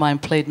friend of mine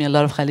played me a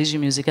lot of Khaliji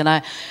music, and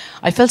I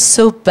felt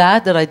so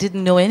bad that I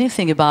didn't know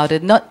anything about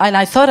it. And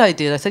I thought I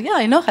did. I said, yeah,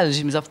 I know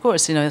Khaliji music, of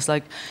course. It's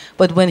like,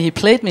 but when he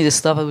played me this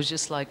stuff, it was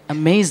just like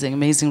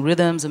amazing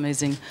rhythms,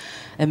 amazing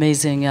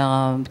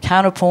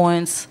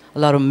counterpoints, a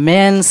lot of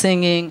men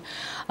singing.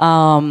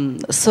 On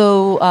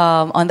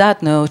that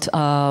note,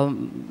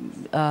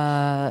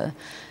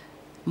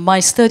 my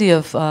study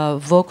of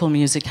vocal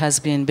music has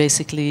been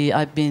basically,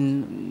 I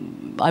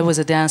was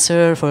a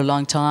dancer for a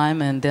long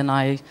time, and then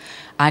I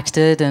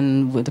acted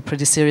and with a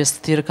pretty serious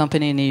theater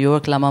company in New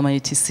York, La Mama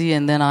ETC,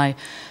 and then I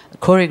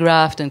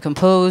choreographed and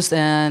composed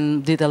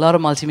and did a lot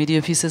of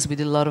multimedia pieces. We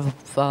did a lot of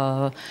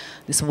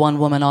this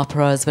one-woman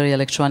operas, very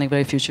electronic,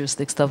 very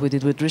futuristic stuff we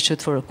did with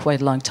Richard for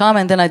quite a long time.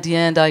 And then at the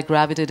end, I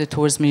gravitated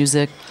towards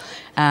music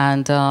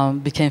and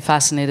became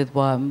fascinated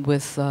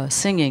with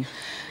singing.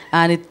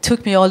 And it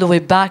took me all the way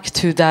back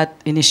to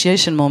that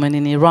initiation moment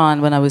in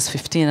Iran when I was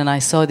 15, and I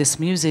saw this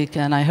music,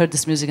 and I heard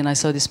this music, and I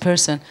saw this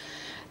person.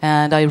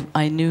 And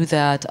I knew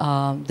that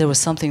there was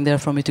something there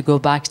for me to go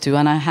back to,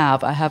 and I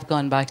have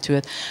gone back to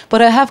it.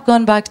 But I have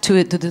gone back to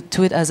it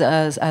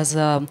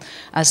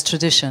as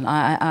tradition.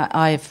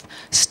 I've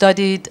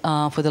studied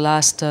for the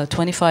last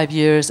 25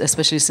 years,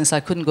 especially since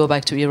I couldn't go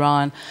back to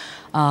Iran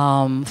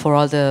for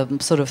all the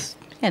sort of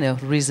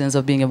reasons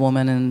of being a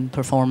woman and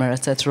performer,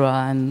 etc.,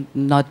 and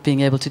not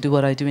being able to do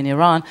what I do in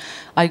Iran.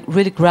 I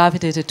really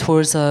gravitated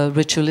towards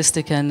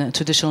ritualistic and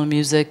traditional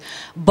music,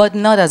 but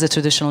not as a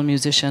traditional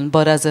musician,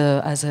 but as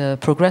a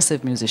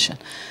progressive musician.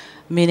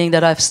 Meaning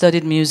that I've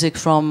studied music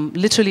from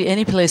literally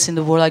any place in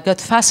the world. I got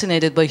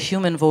fascinated by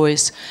human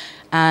voice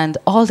and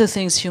all the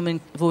things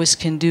human voice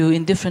can do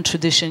in different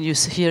traditions. You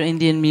hear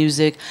Indian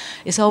music.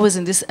 It's always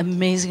in this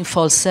amazing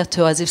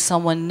falsetto, as if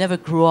someone never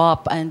grew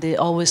up, and they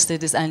always say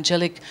this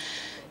angelic,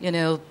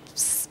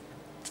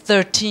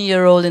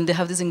 13-year-old, and they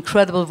have these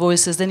incredible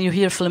voices. Then you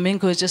hear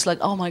flamenco, it's just like,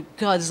 oh my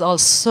God, it's all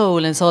soul,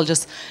 and it's all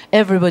just,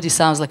 everybody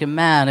sounds like a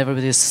man,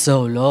 everybody is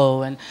so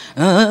low, and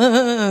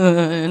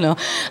I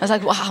was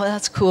like, wow,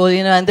 that's cool,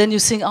 and then you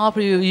sing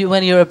opera,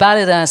 when you're a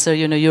ballet dancer,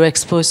 you're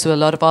exposed to a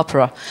lot of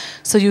opera.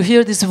 So you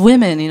hear these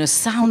women,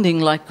 sounding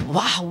like,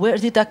 wow, where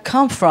did that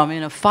come from?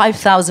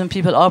 5,000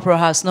 people, opera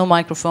house, no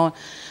microphone.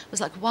 I was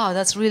like, wow,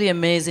 that's really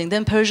amazing.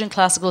 Then Persian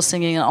classical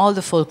singing and all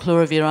the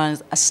folklore of Iran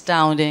is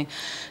astounding.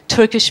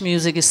 Turkish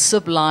music is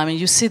sublime, and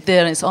you sit there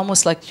and it's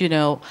almost like,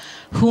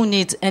 who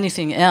needs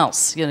anything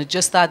else?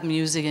 Just that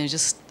music, and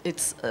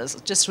it's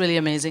just really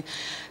amazing.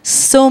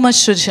 So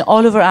much tradition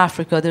all over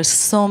Africa. There's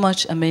so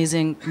much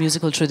amazing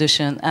musical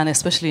tradition, and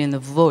especially in the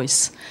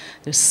voice.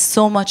 There's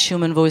so much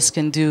human voice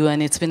can do,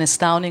 and it's been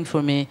astounding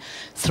for me,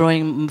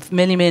 throwing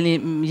many, many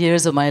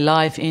years of my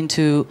life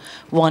into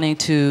wanting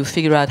to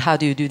figure out how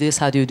do you do this,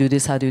 how do you do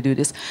this, how do you do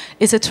this.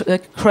 It's a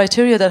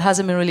criteria that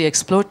hasn't been really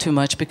explored too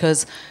much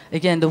because,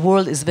 again, the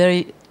world is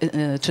very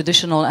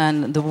traditional,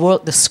 and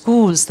the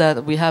schools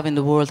that we have in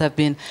the world have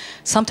been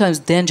sometimes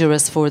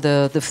dangerous for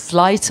the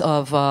flight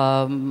of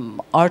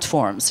art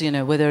forms. You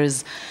know, where there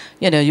is,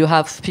 you know, you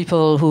have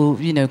people who,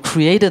 you know,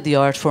 created the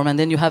art form, and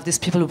then you have these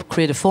people who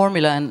create a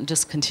formula and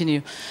just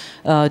continue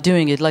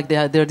doing it. Like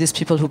there are these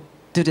people who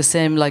do the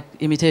same, like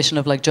imitation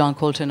of like John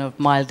Coltrane or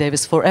Miles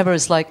Davis forever.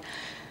 It's like,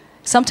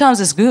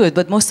 sometimes it's good,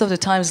 but most of the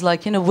time it's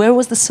like, you know, where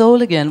was the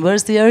soul again?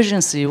 Where's the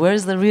urgency?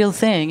 Where's the real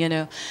thing, you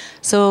know?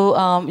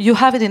 So you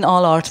have it in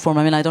all art form.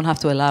 I mean, I don't have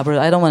to elaborate.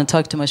 I don't want to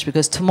talk too much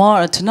because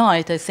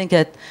tonight, I think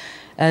at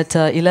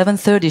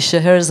 11:30,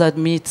 Scheherazade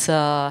meets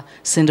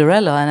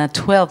Cinderella, and at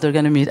 12, they're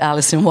going to meet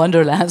Alice in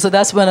Wonderland. So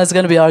that's when it's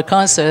going to be our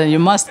concert, and you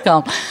must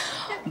come.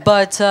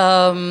 But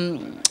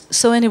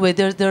so anyway,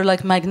 there are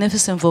like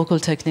magnificent vocal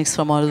techniques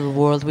from all over the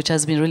world, which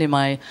has been really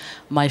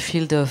my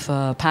field of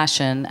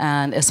passion,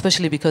 and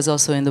especially because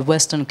also in the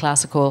Western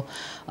classical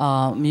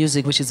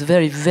music, which is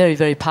very, very,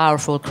 very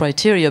powerful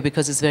criteria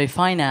because it's very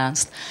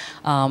financed.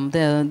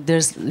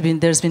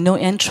 There's been no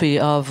entry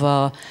of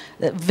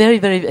very,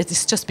 very.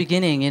 It's just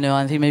beginning, you know.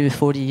 I think maybe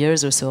 40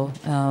 years or so.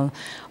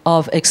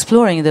 Of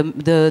exploring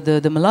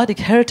the melodic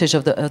heritage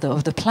of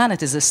the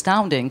planet is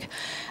astounding,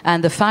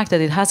 and the fact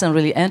that it hasn't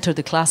really entered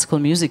the classical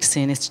music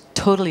scene is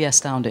totally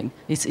astounding.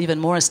 It's even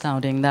more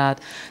astounding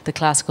that the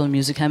classical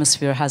music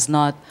hemisphere has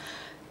not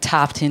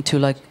tapped into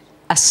like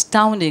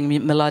astounding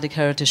melodic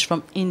heritage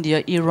from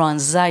India, Iran,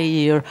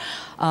 Zaire,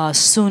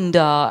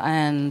 Sunda,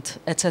 and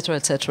etc.,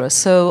 etc.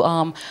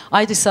 So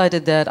I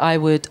decided that I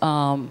would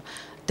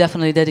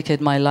definitely dedicate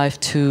my life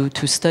to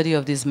study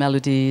of these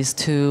melodies,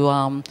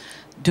 to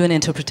do an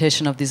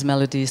interpretation of these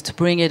melodies, to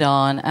bring it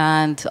on,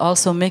 and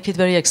also make it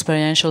very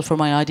experiential for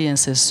my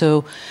audiences.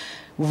 So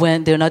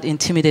when they're not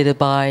intimidated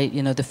by,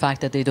 you know, the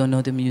fact that they don't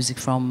know the music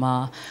from,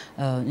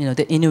 you know,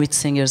 the Inuit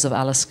singers of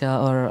Alaska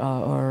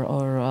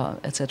or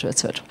et cetera, et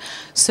cetera.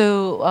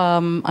 So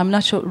I'm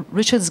not sure.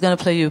 Richard's going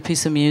to play you a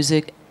piece of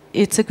music.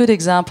 It's a good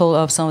example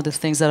of some of the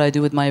things that I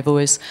do with my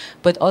voice,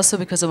 but also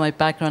because of my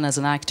background as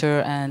an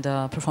actor and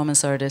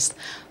performance artist,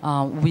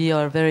 we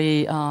are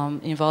very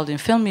involved in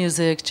film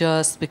music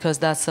just because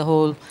that's the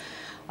whole...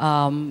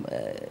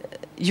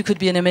 you could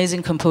be an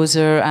amazing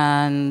composer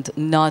and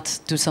not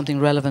do something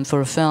relevant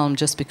for a film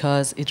just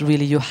because it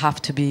really, you have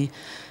to be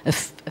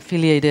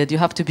affiliated, you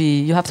have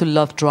to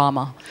love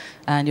drama,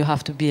 and you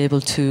have to be able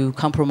to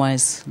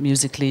compromise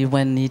musically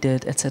when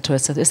needed, etc.,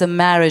 etc. It's a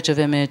marriage of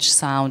image,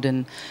 sound,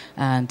 and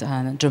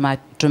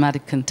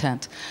dramatic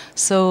content.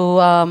 So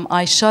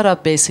I shut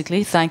up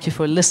basically. Thank you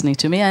for listening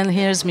to me, and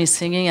here's me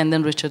singing, and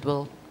then Richard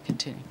will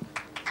continue.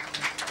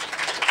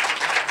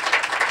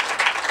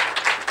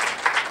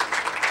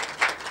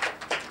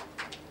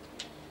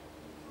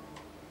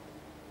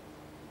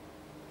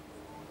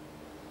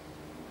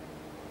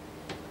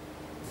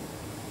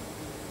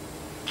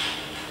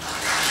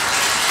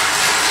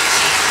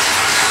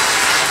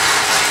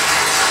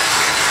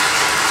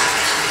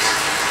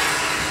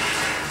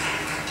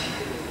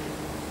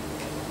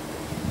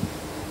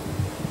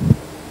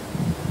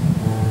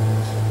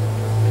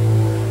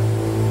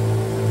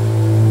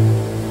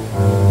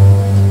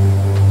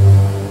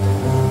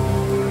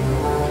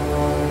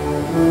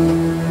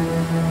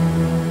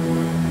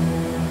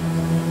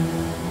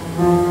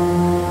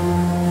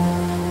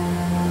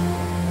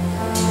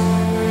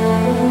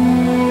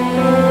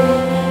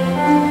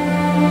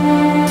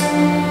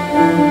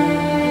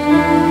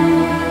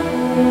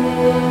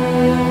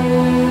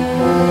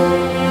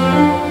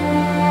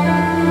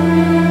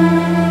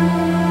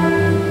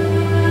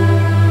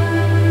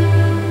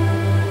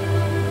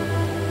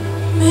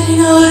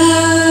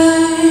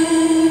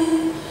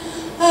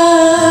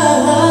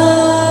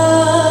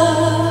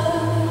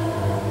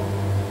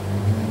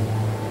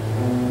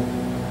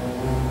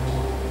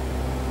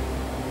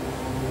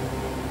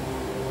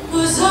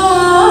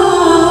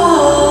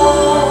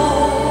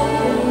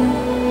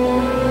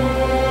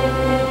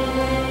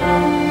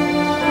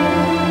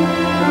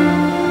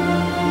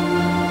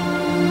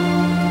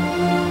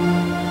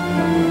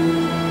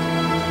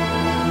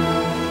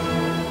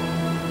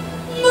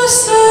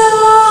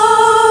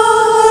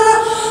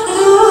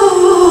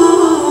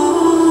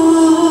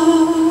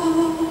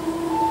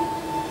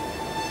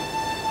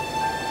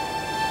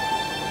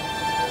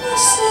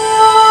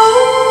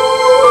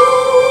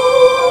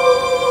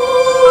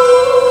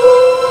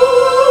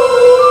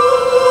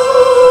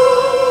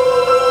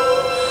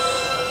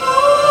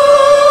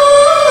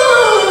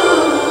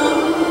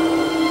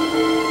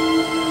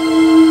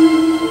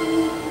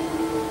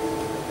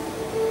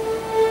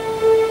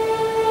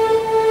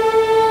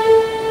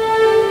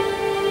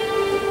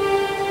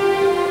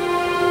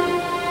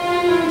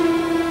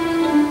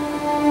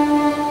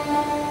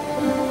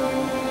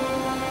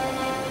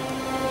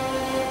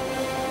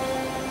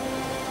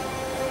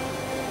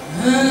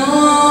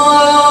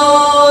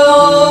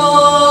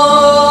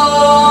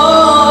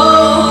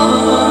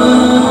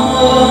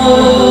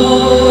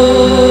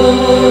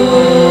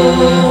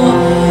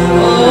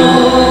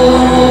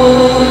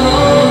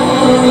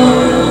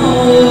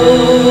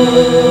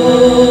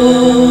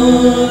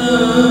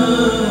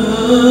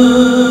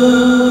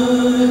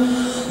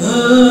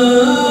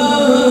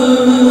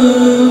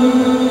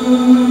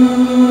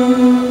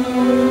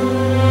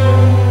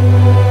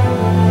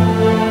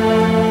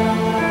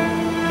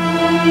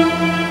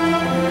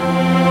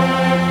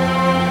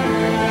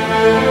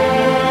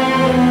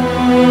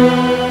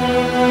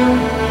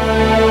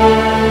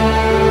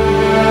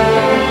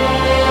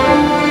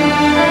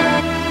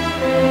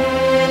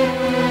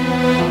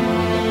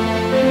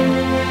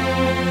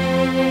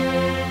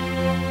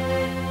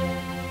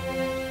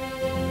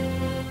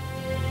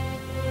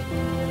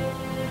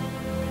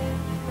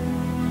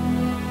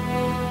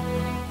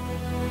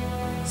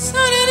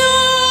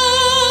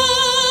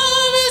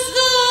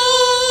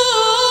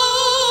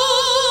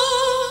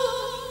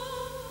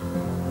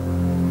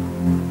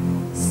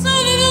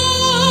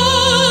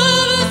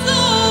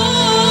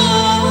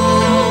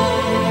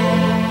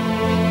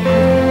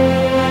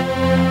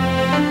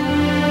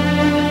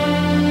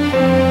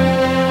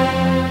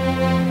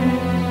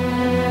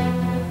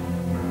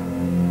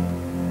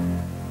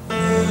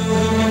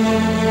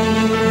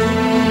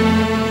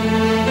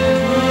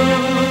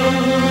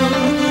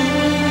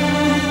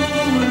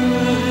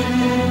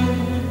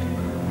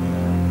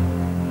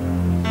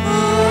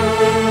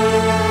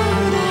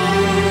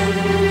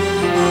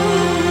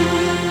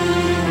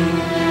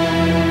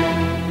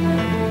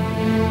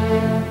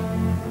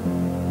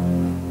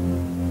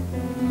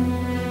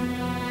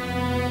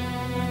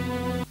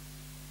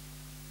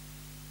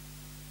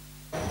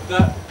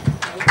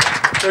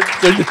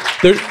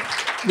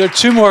 There are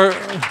two more.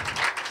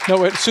 No,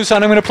 wait,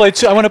 Sussan, I'm going to play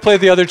two. I want to play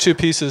the other two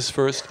pieces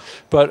first.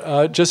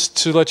 But just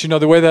to let you know,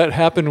 the way that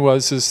happened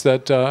was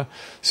that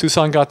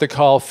Sussan got the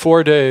call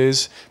 4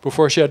 days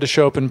before she had to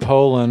show up in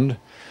Poland,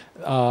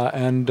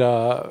 and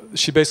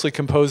she basically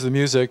composed the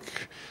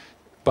music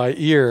by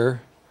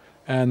ear,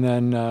 and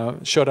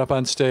then showed up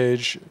on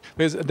stage.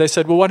 They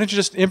said, well, why don't you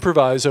just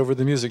improvise over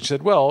the music? She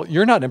said, well,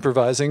 you're not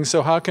improvising,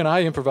 so how can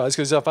I improvise?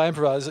 Because if I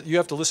improvise, you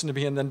have to listen to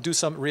me and then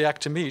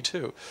react to me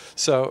too.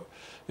 So,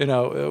 you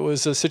know, it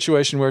was a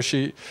situation where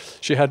she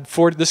had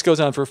 40, this goes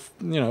on for,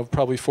 you know,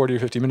 probably 40 or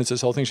 50 minutes,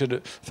 this whole thing. She had to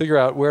figure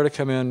out where to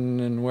come in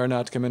and where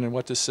not to come in and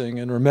what to sing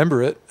and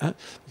remember it,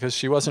 because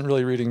she wasn't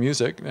really reading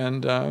music.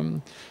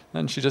 And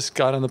she just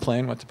got on the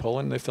plane, went to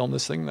Poland, and they filmed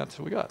this thing, and that's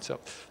what we got. So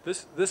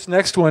this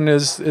next one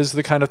is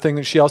the kind of thing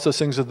that she also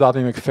sings with Bobby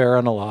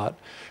McFerrin a lot,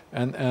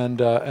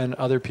 and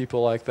other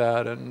people like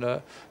that,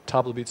 and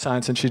Tabla Beat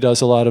Science, and she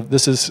does a lot of,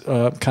 this is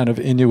kind of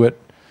Inuit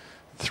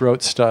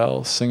throat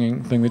style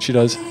singing thing that she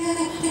does.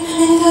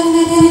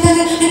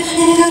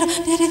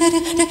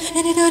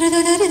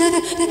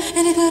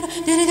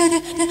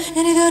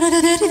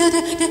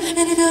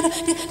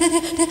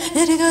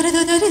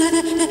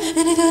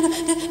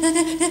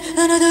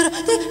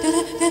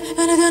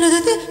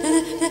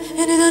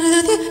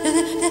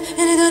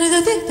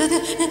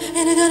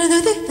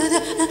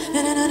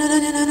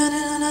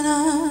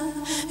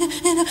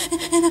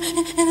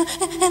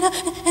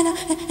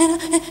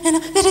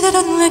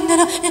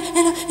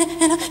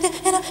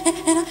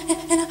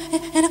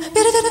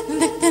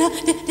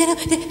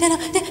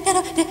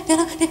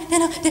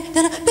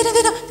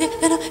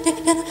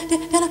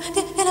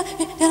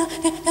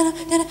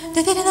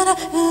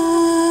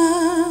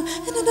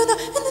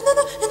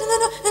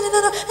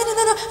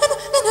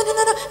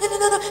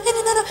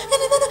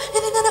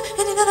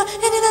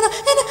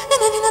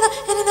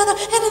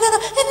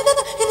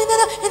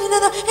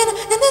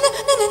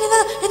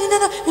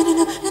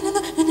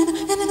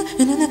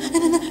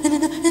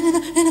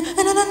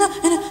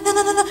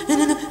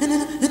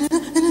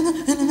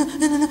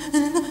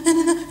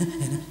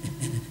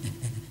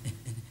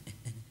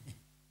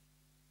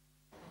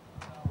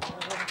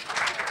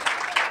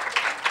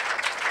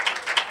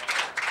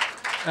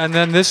 And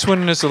then this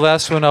one is the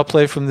last one I'll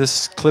play from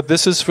this clip.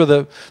 This is for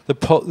the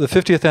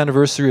 50th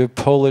anniversary of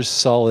Polish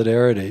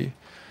Solidarity.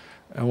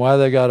 And why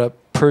they got a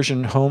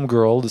Persian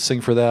homegirl to sing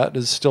for that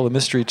is still a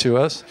mystery to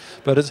us.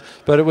 But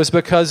it was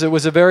because it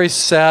was a very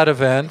sad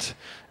event,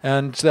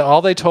 and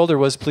all they told her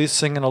was, please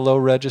sing in a low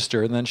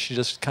register. And then she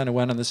just kind of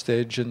went on the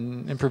stage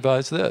and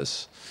improvised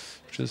this,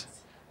 which is...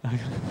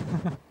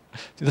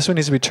 This one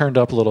needs to be turned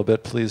up a little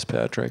bit, please,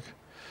 Patrick.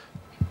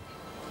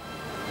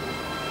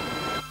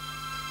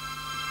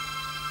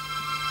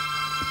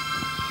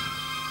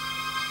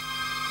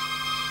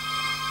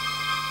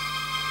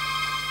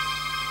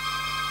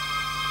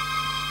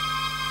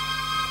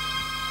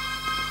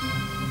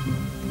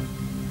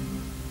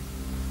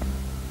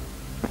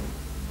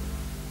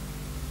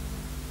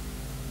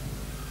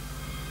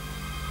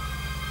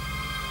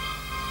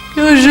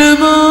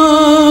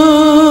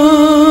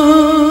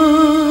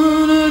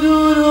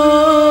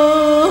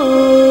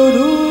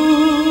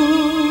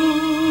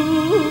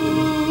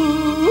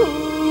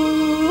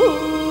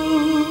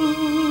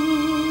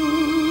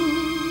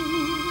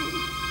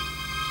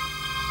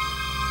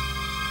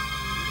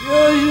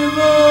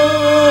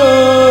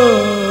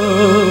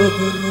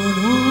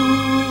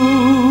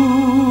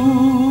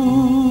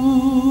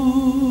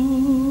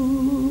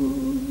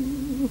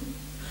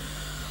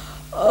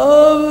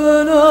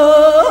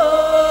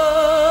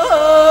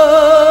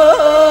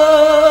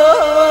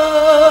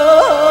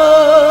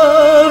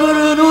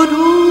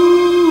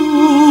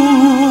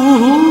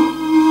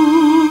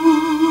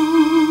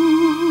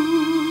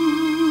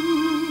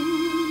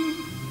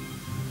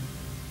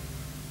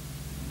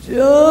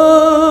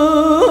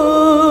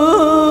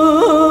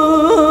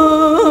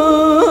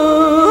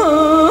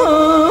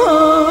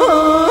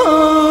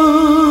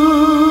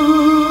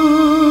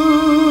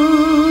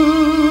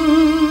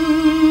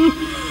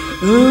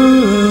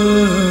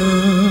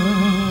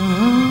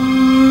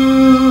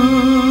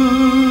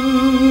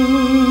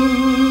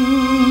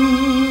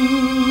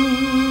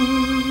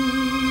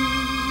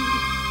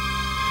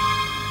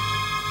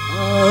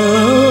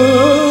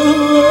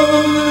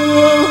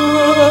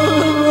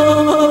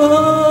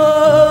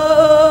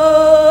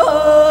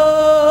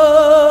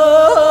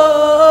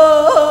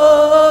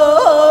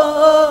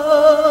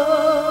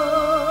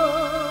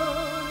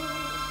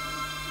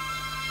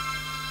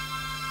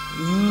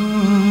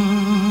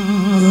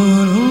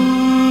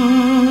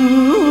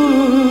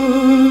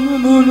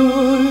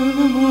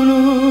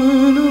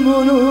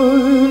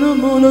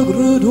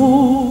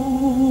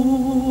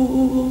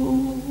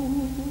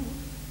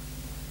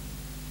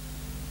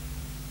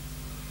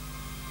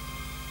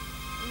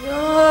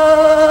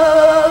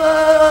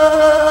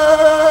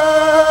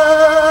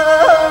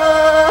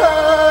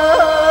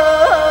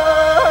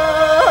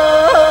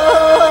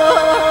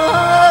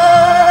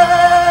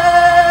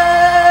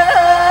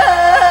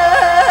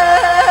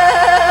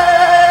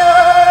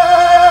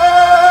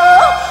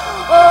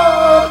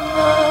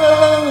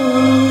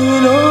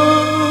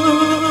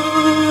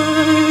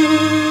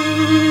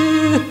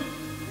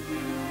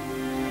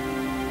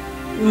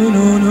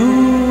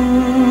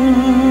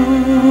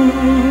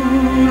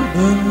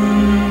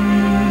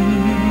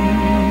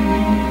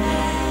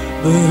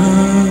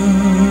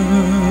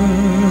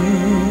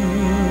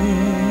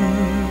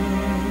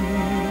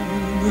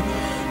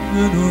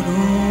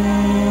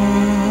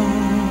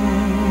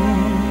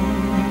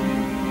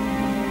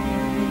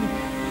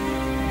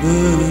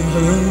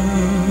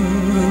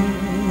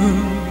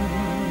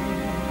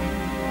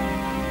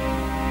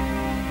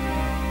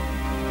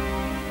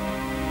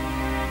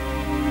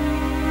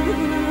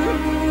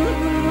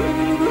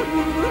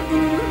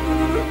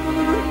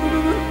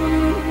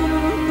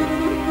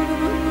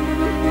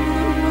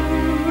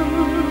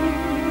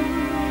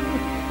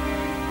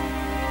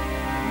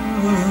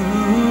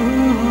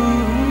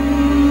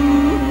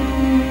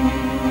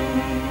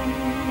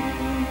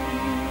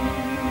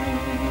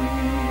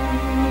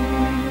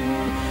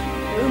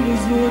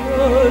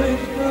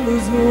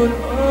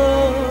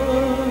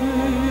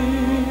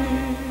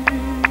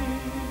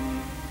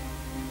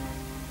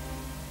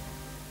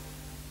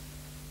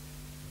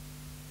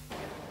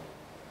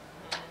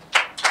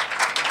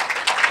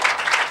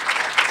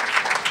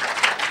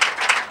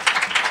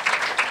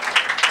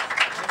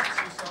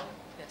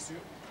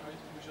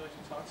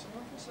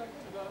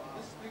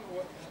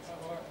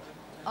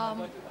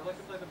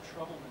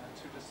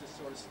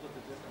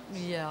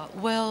 Yeah,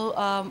 well,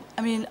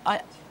 I mean,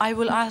 I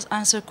will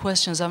answer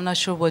questions. I'm not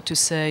sure what to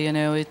say. You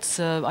know, it's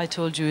I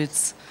told you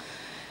it's,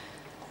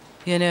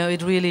 you know,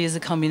 it really is a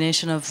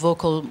combination of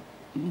vocal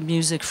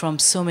music from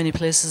so many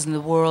places in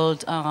the world.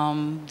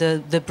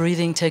 The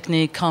breathing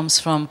technique comes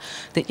from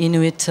the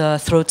Inuit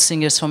throat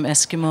singers from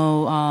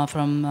Eskimo,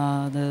 from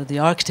the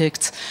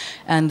Arctics,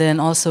 and then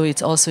also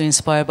it's also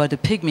inspired by the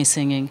pygmy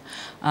singing.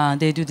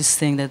 They do this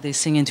thing that they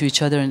sing into each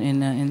other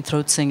in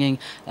throat singing,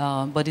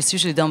 but it's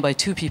usually done by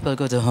two people.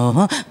 Go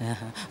to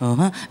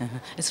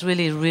it's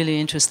really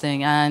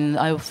interesting, and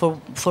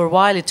for a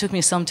while it took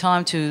me some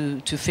time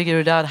to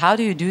figure it out. How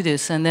do you do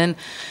this? And then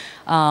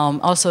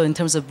also in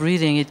terms of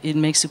breathing, it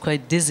makes you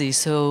quite dizzy.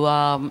 So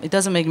it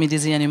doesn't make me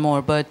dizzy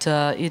anymore, but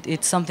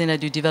it's something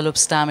that you develop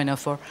stamina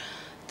for.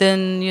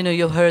 Then, you know,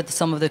 you heard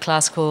some of the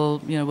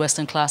classical, you know,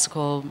 Western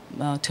classical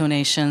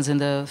tonations in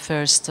the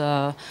first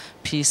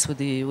piece with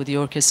the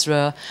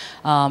orchestra.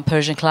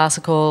 Persian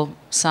classical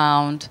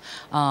sound.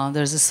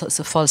 There's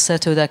a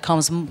falsetto that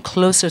comes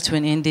closer to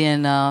an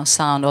Indian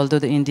sound, although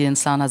the Indian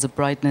sound has a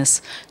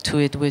brightness to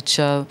it, which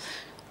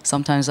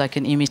sometimes I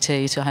can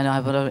imitate. I know I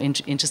have a lot of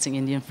interesting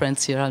Indian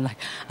friends here. I'm like,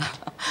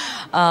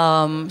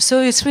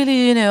 so it's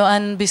really, you know,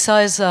 and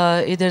besides,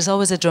 there's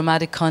always a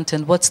dramatic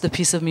content. What's the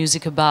piece of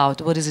music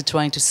about? What is it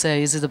trying to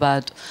say? Is it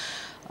about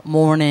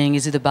mourning?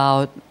 Is it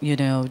about, you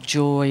know,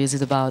 joy? Is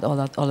it about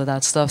all of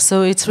that stuff?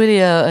 So it's really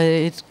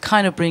it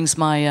kind of brings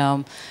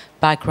my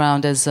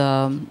background as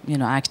you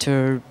know,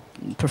 actor,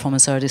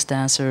 performance artist,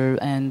 dancer,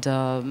 and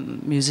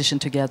musician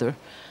together.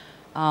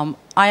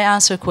 I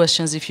answer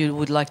questions if you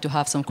would like to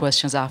have some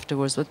questions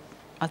afterwards, but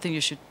I think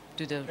you should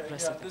do the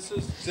rest of it.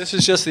 This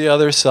is just the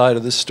other side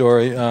of the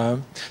story.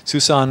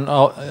 Sussan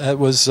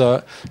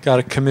got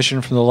a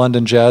commission from the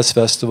London Jazz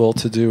Festival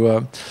to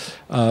do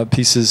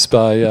pieces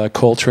by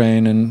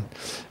Coltrane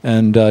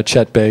and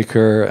Chet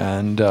Baker,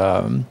 and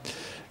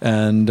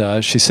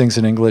she sings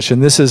in English.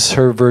 And this is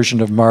her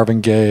version of Marvin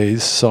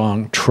Gaye's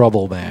song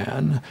 "Trouble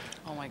Man."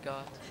 Oh my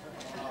God.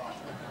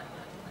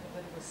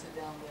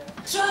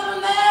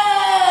 Trouble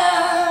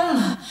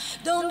man,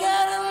 don't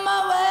get in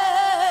my way.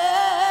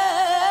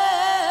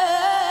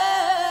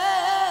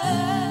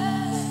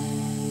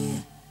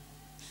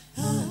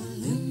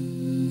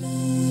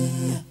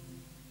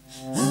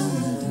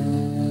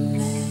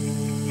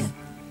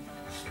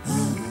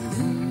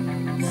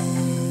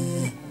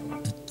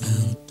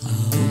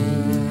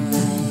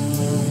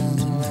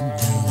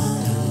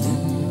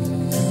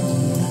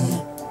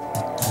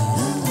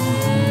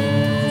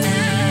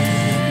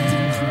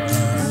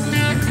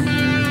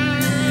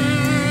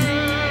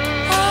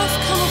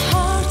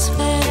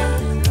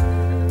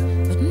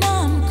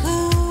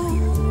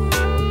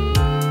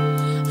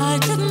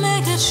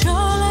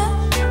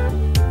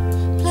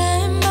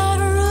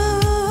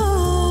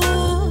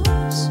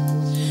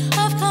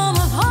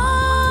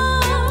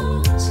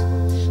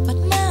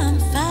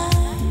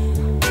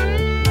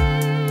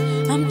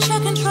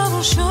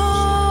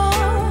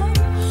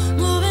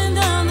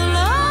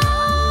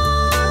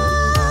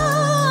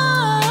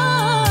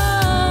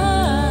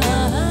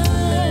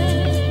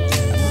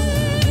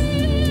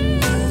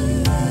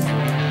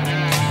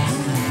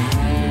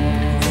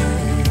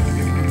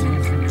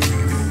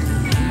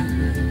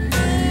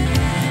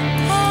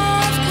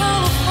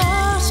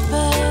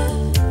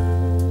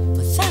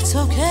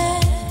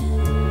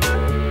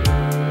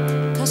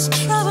 'cause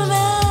trouble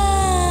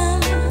man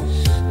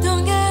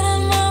don't get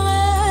in my way.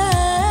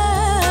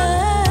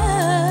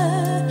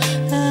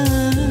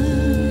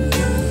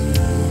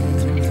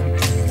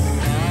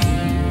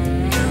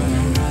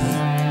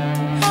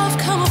 I've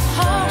come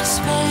apart,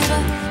 baby.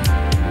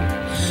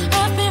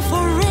 I've been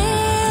for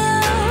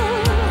real.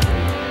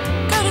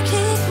 Gotta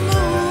keep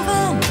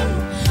moving.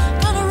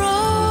 Gotta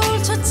roll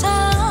to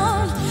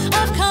town.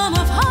 I've come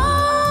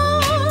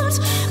apart.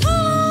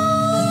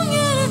 Come on,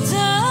 get it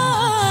down.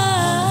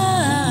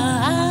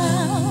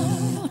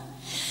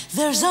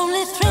 There's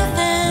only three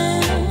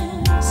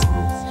things,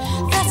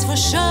 that's for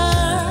sure: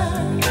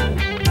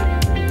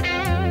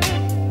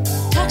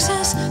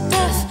 taxes,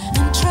 death,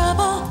 and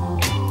trouble.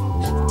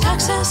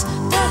 Taxes,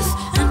 death,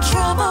 and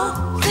trouble.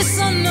 This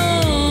I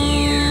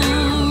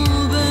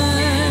know,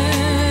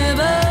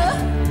 baby.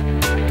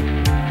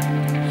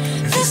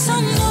 This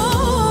I know.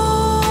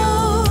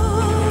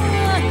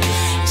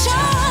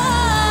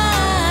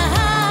 Child,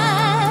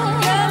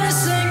 let me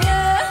sing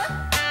it.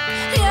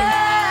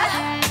 Yeah,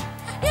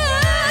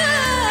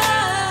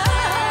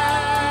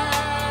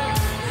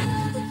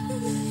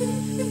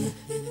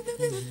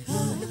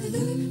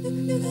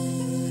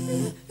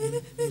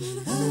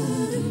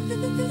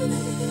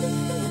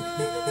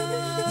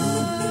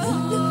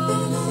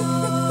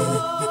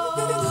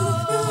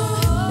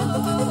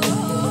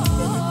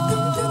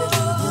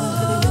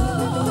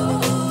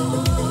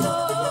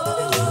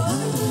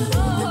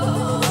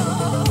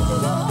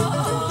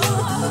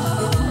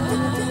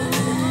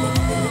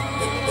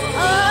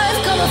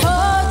 I've come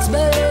apart,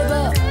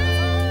 baby.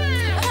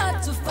 I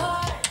had to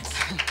fight.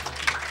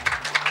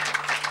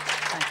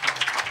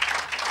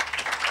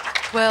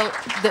 Well,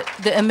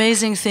 the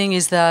amazing thing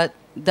is that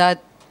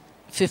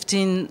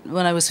 15,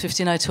 when I was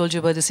 15, I told you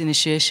about this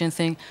initiation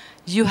thing.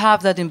 You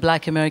have that in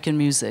Black American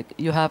music.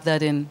 You have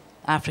that in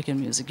African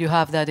music. You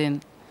have that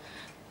in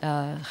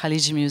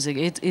Khaliji music.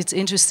 It's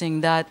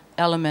interesting, that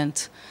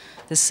element,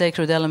 the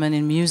sacred element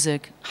in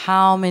music,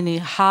 how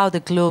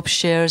the globe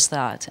shares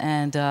that,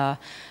 and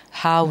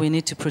how we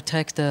need to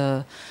protect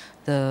that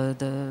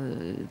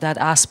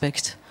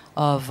aspect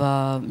of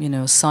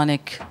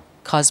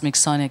cosmic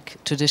sonic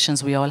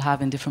traditions we all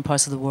have in different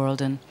parts of the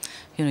world, and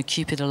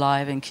keep it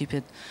alive and keep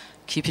it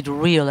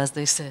real, as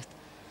they said.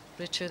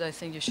 Richard, I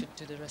think you should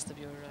do the rest of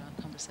your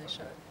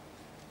conversation.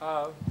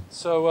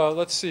 So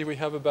let's see, we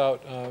have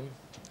about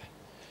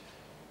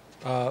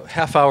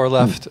half hour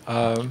left.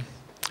 I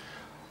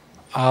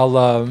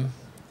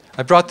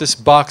brought this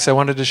box. I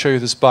wanted to show you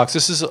this box.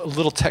 This is a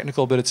little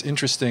technical, but it's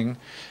interesting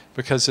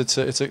because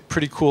it's a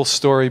pretty cool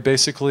story.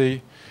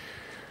 Basically,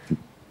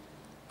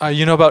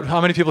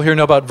 how many people here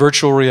know about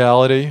virtual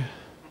reality?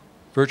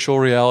 Virtual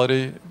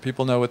reality,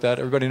 people know what that,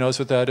 everybody knows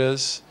what that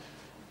is?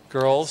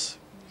 Girls,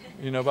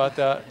 you know about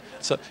that?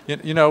 So,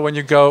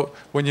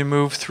 when you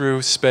move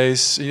through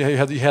space, you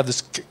have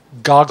this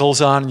goggles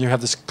on, and you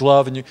have this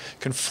glove, and you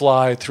can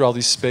fly through all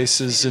these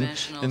spaces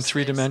in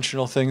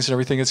three-dimensional things and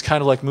everything. It's kind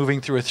of like moving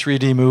through a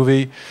 3D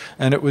movie.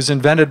 And it was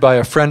invented by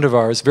a friend of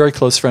ours, very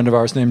close friend of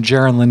ours, named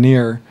Jaron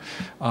Lanier,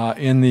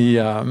 in the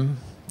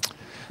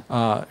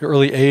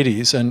early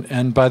 80s.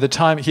 And by the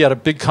time, he had a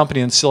big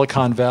company in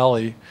Silicon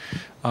Valley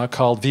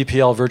called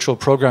VPL, Virtual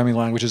Programming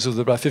Languages, with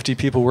about 50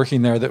 people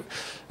working there, that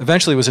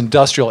eventually was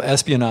industrial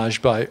espionage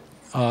by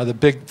the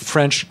big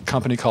French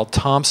company called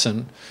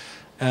Thomson.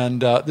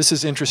 And this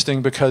is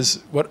interesting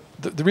because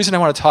the reason I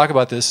want to talk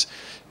about this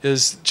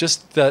is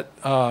just that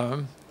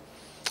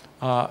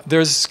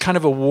there's kind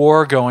of a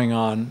war going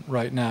on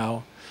right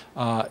now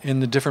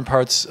in the different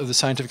parts of the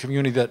scientific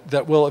community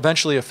that will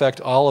eventually affect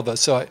all of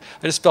us. So I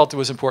just felt it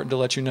was important to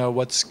let you know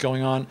what's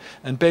going on.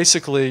 And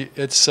basically,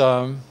 it's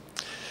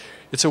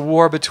a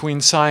war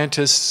between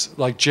scientists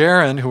like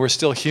Jaron, who are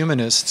still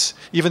humanists,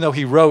 even though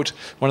he wrote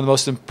one of the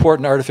most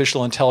important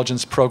artificial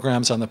intelligence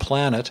programs on the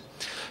planet,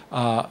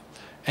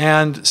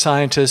 and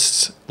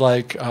scientists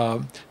like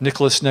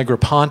Nicholas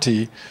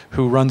Negroponte,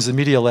 who runs the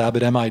Media Lab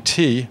at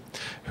MIT,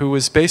 who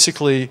is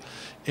basically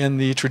in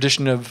the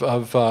tradition of Ray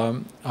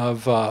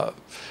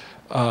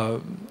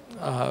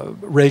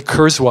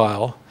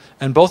Kurzweil.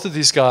 And both of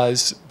these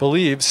guys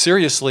believe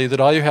seriously that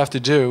all you have to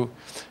do,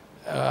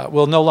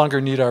 we'll no longer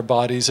need our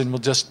bodies, and we'll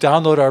just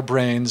download our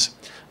brains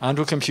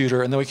onto a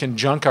computer, and then we can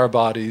junk our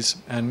bodies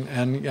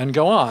and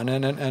go on,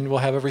 and we'll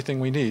have everything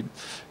we need.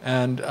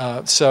 And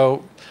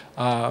the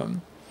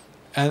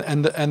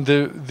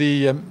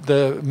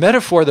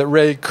metaphor that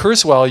Ray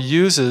Kurzweil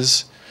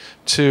uses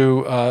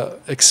to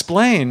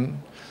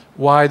explain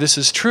why this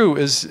is true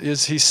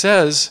is he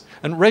says,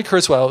 and Ray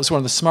Kurzweil is one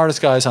of the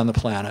smartest guys on the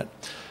planet.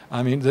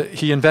 I mean,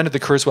 he invented the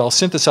Kurzweil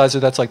synthesizer.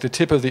 That's like the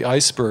tip of the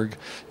iceberg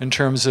in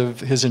terms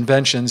of his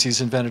inventions.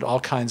 He's invented all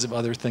kinds of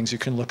other things. You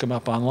can look him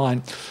up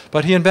online.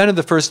 But he invented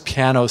the first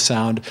piano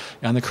sound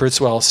on the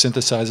Kurzweil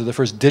synthesizer, the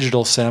first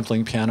digital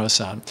sampling piano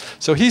sound.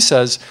 So he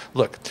says,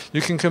 look,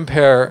 you can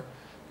compare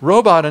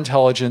robot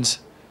intelligence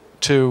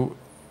to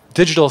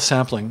digital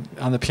sampling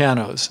on the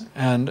pianos,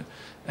 and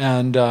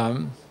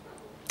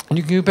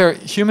you can compare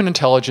human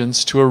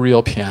intelligence to a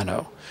real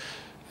piano.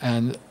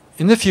 And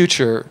in the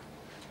future,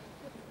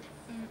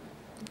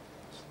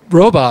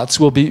 robots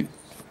will be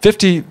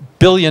 50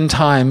 billion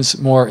times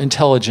more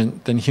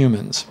intelligent than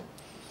humans.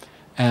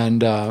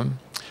 And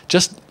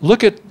just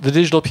look at the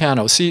digital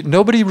piano. See,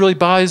 nobody really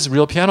buys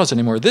real pianos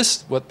anymore.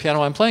 What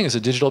piano I'm playing is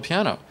a digital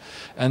piano.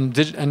 And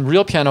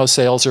real piano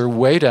sales are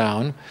way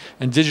down,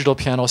 and digital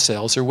piano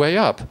sales are way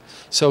up.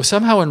 So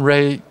somehow in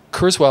Ray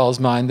Kurzweil's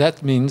mind,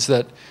 that means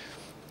that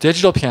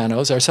digital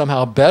pianos are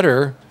somehow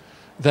better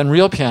than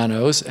real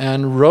pianos,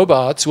 and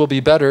robots will be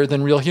better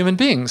than real human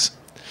beings.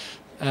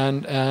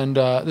 And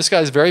this guy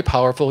is very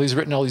powerful. He's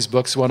written all these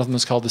books. One of them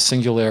is called The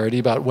Singularity,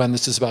 about when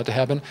this is about to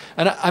happen.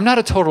 And I'm not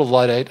a total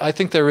Luddite. I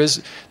think there's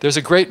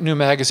a great new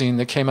magazine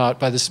that came out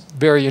by this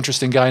very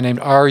interesting guy named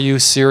Are You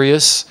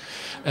Serious?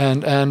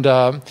 And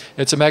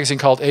it's a magazine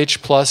called H+,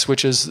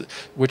 which is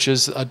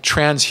a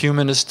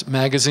transhumanist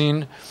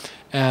magazine.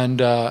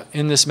 And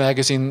in this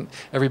magazine,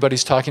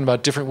 everybody's talking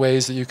about different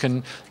ways that you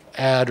can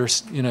add or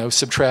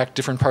subtract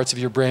different parts of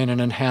your brain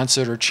and enhance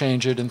it or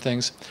change it and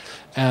things.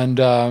 And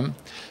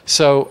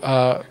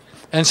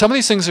and some of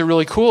these things are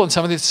really cool, and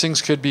some of these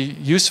things could be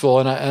useful,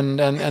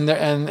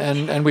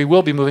 and we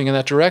will be moving in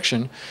that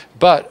direction.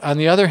 But on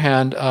the other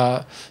hand,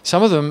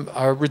 some of them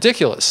are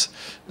ridiculous.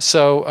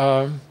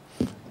 So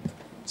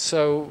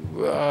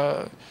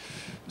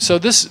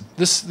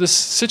this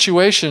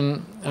situation,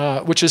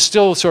 which is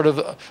still sort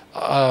of,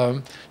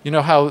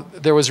 how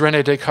there was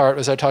René Descartes,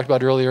 as I talked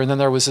about earlier, and then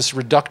there was this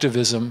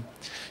reductivism,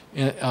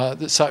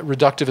 this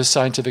reductivist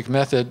scientific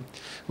method,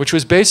 which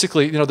was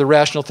basically, the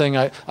rational thing.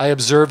 I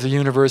observe the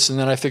universe and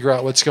then I figure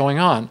out what's going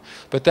on.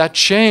 But that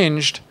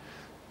changed.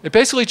 It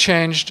basically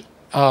changed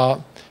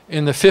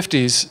in the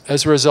 50s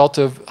as a result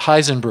of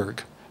Heisenberg.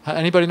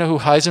 Anybody know who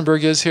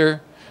Heisenberg is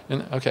here?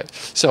 Okay.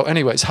 So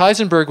anyways,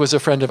 Heisenberg was a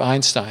friend of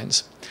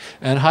Einstein's.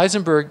 And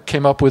Heisenberg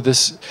came up with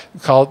this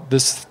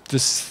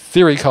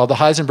theory called the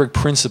Heisenberg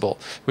principle,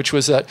 which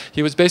was that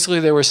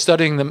they were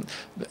studying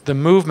the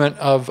movement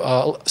of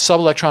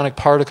subelectronic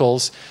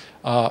particles,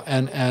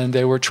 and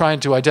they were trying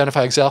to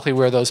identify exactly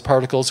where those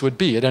particles would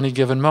be at any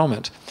given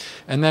moment.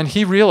 And then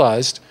he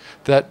realized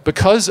that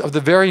because of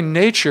the very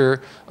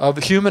nature of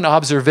human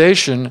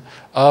observation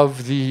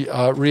of the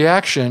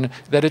reaction,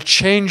 that it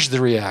changed the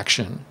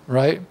reaction,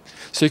 right?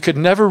 So you could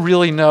never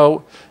really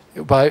know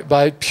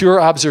by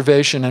pure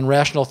observation and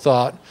rational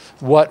thought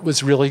what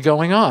was really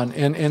going on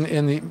in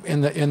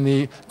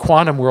the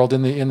quantum world,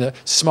 in the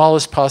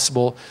smallest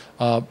possible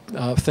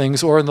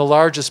things, or in the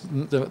largest,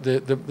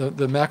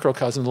 the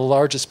macrocosm, the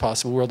largest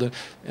possible world,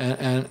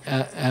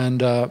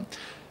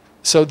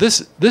 so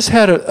this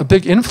had a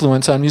big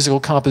influence on musical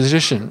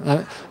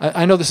composition.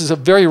 I know this is a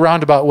very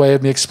roundabout way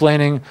of me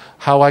explaining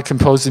how I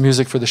compose the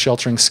music for The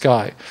Sheltering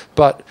Sky,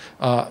 but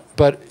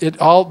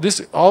all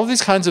of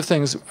these kinds of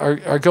things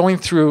are going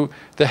through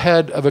the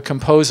head of a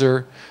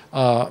composer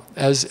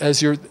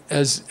as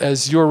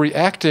you're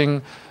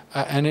reacting,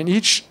 and in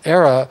each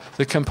era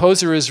the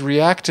composer is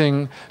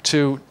reacting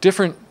to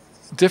different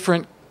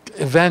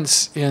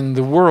events in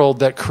the world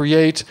that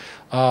create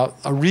a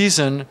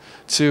reason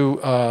to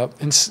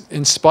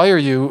inspire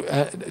you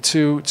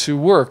to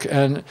work.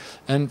 And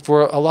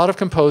for a lot of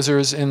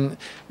composers in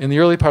the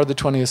early part of the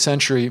 20th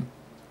century,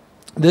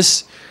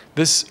 this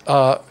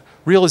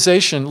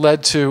realization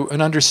led to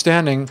an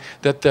understanding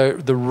that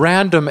the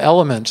random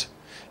element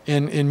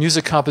in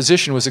music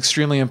composition was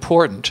extremely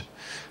important.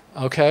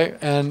 Okay,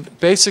 and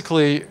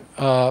basically,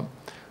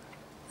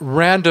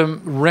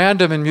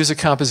 random in music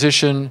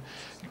composition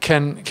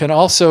can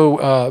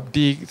also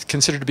be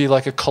considered to be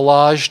like a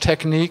collage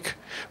technique,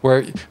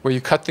 where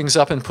you cut things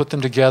up and put them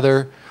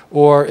together,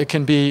 or it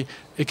can be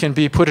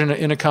put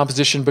in a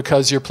composition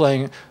because you're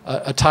playing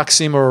a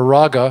taksim or a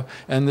raga,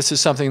 and this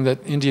is something that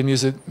Indian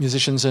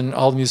musicians and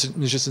all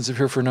musicians have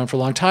heard known for a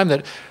long time,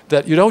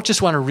 that you don't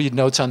just want to read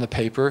notes on the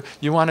paper,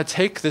 you want to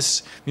take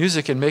this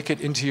music and make it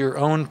into your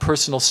own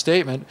personal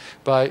statement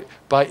by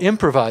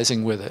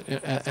improvising with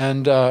it,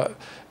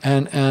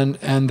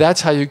 and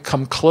that's how you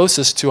come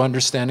closest to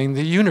understanding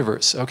the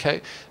universe.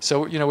 Okay,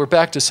 so we're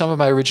back to some of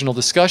my original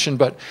discussion,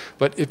 but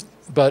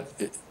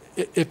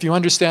if you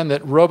understand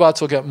that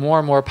robots will get more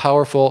and more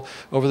powerful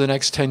over the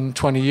next 10,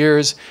 20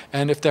 years,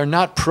 and if they're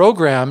not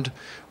programmed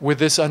with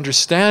this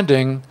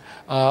understanding,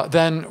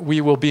 then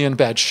we will be in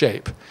bad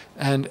shape.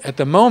 And at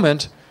the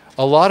moment,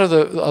 a lot of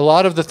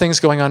the things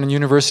going on in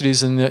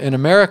universities in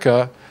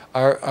America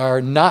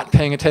are not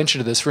paying attention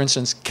to this. For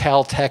instance,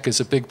 Caltech is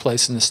a big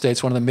place in the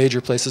States, one of the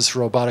major places for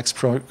robotics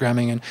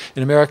programming in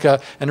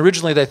America. And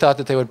originally they thought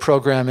that they would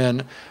program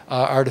in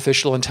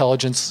artificial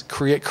intelligence,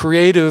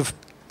 creative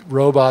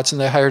robots,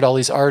 and they hired all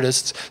these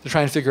artists to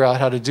try and figure out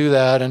how to do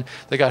that, and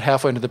they got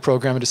halfway into the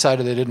program and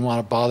decided they didn't want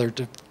to bother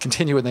to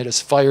continue it, and they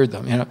just fired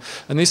them,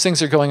 And these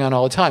things are going on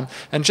all the time.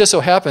 And it just so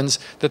happens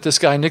that this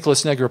guy,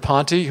 Nicholas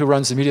Negroponte, who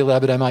runs the Media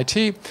Lab at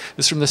MIT,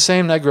 is from the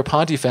same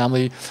Negroponte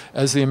family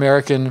as the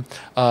American,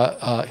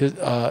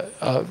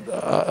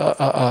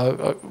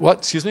 what,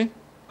 excuse me?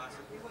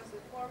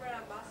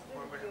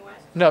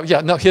 No,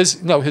 yeah,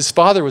 his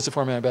father was the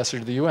former ambassador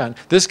to the UN.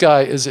 This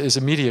guy is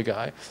a media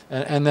guy,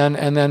 and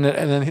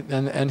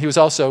then he was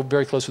also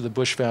very close with the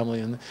Bush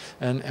family, and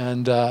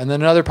then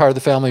another part of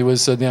the family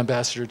was the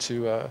ambassador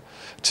to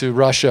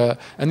Russia.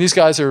 And these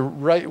guys are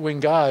right-wing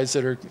guys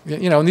that are,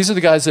 and these are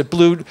the guys that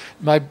blew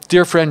my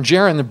dear friend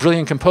Jaron, the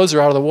brilliant composer,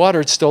 out of the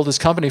water. Stole his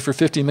company for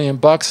 $50 million,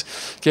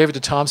 gave it to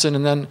Thompson,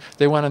 and then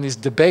they went on these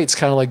debates,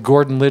 kind of like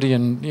Gordon Liddy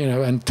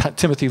and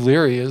Timothy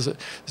Leary. Is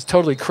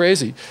totally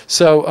crazy.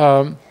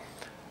 So.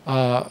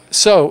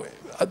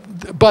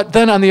 But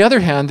then on the other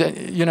hand,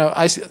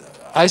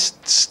 I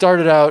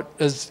started out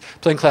as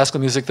playing classical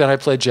music, then I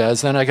played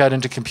jazz, then I got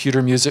into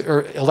computer music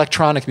or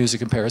electronic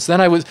music in Paris.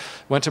 Then I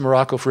went to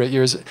Morocco for 8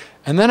 years,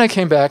 and then I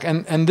came back,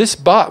 and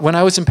when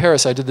I was in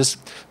Paris, I did this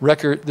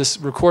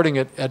recording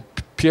at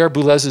Pierre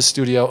Boulez's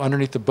studio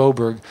underneath the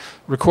Beaubourg,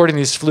 recording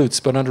these flutes,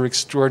 but under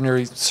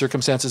extraordinary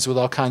circumstances with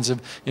all kinds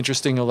of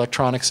interesting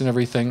electronics and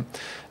everything.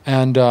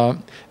 And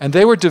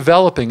they were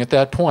developing at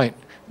that point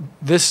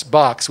this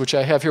box, which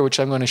I have here, which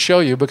I'm going to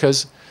show you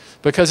because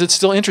it's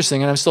still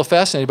interesting and I'm still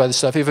fascinated by this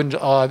stuff, even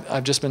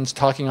I've just been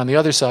talking on the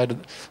other side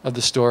of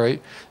the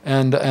story.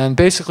 And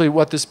basically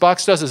what this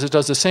box does is it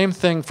does the same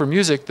thing for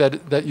music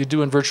that you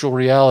do in virtual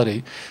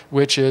reality,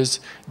 which is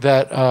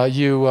that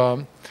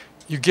you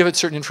give it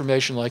certain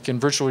information, like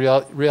in virtual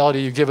reality,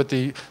 you give it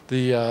the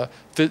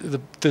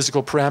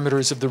physical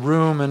parameters of the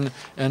room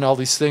and all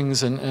these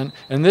things, and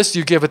this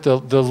you give it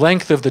the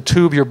length of the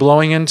tube you're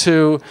blowing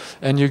into,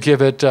 and you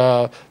give it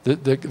the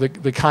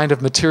kind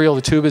of material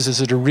the tube is. Is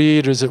it a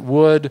reed or is it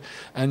wood?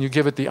 And you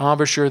give it the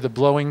embouchure, the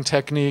blowing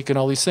technique, and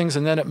all these things,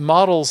 and then it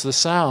models the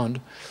sound.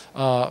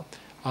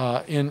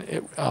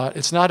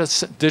 It's not a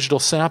digital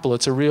sample.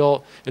 It's a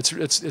real.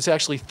 It's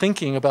actually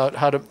thinking about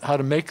how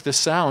to make the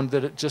sound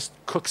that it just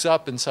cooks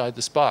up inside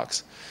this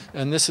box,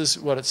 and this is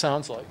what it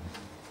sounds like.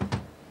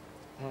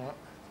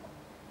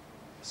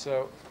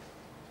 So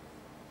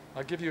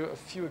I'll give you a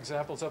few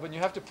examples of it. And you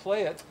have to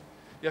play it.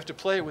 You have to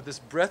play it with this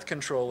breath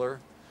controller,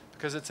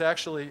 because it's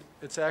actually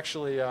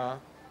your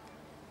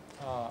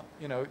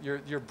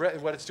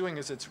breath. What it's doing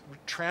is it's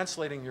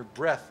translating your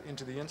breath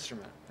into the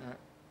instrument. Right?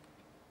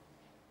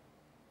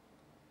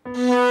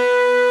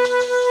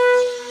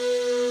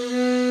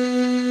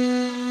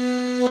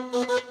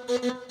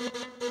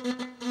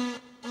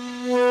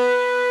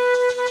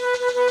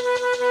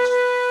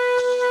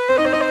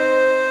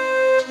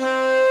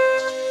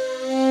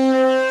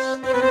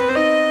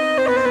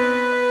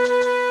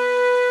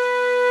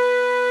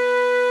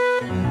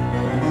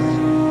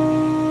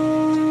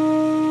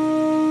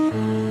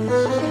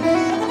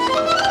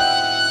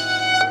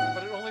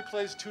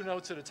 Two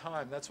notes at a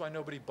time. That's why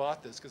nobody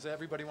bought this, because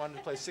everybody wanted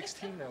to play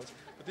 16 notes.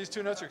 But these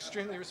two notes are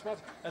extremely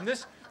responsive. And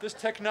this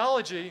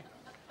technology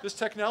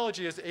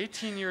is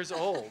 18 years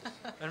old.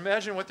 And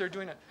imagine what they're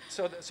doing.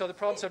 So the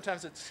problem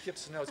sometimes it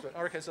skips notes. But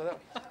okay, so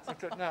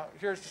that now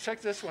check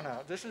this one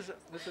out. This is a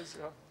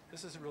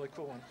really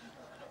cool one.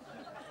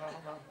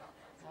 Hold on.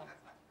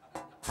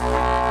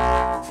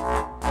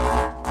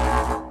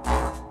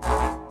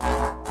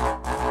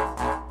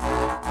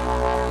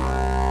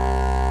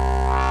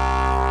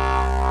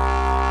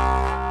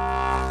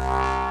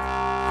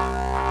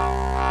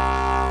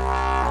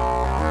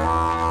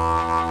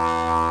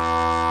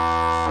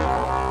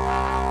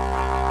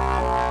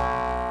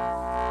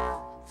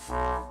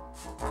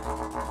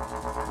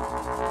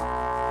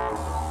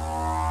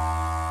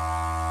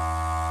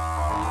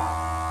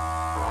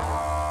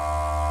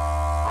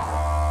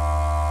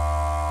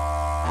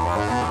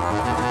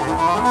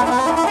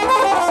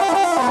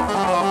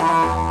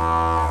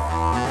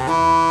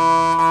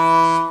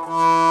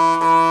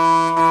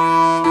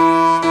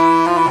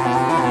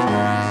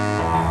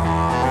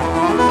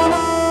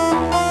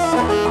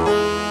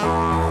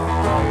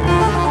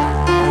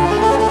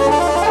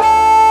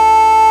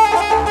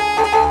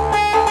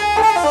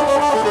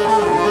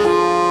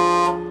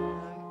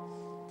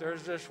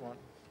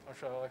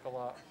 which I like a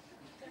lot.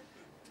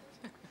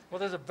 Well,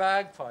 there's a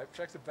bagpipe.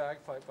 Check the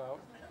bagpipe out.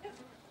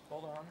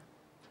 Hold on.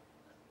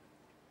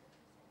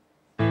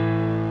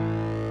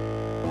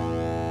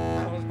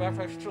 Oh, this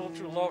bagpipe's still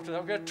too low today.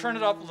 I'm going to turn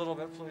it up a little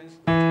bit, please.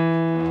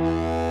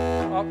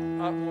 Up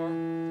more.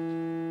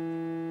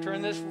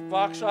 Turn this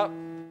box up.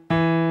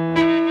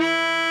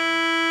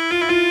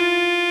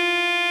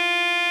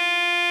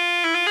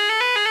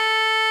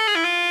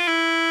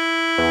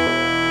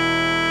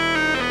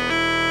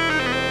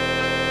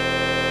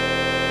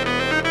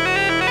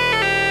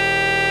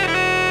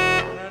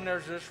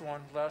 This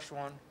one, last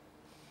one.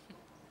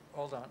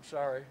 Hold on,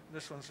 sorry.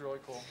 This one's really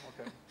cool.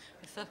 Okay.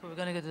 I thought we were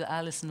going to go to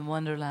Alice in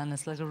Wonderland.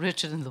 It's like a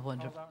Richard in the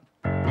Wonderland.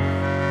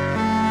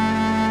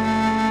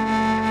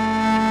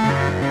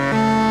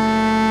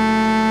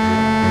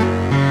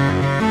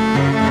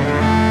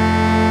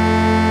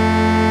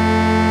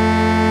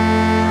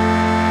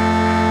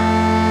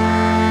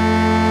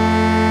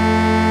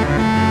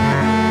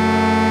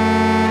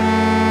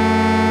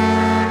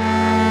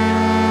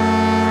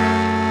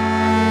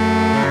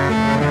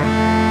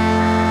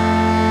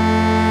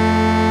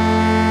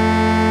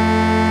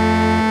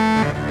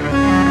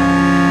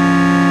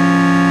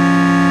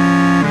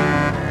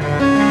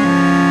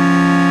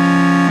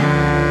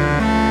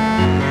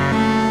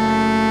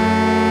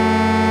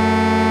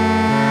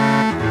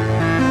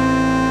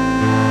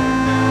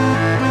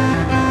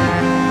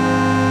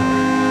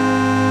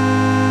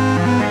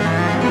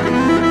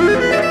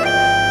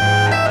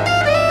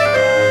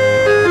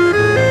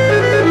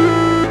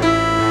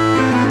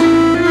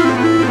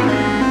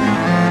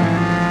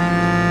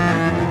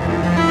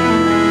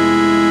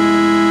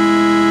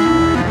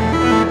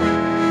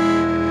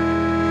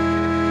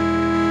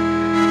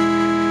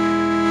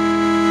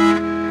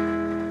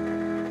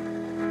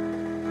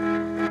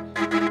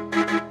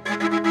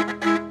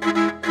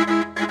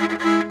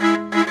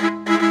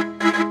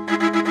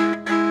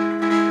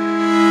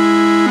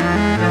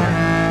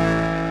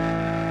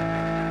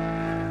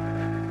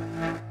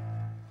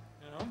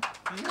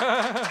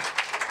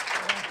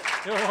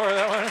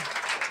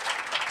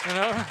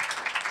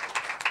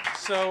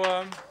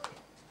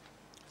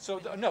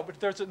 No, but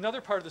there's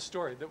another part of the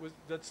story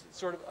that's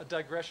sort of a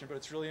digression, but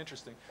it's really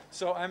interesting.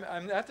 So I'm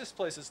at this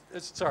place.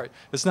 It's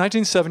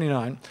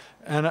 1979,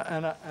 and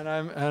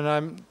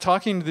I'm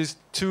talking to these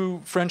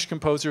two French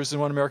composers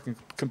and one American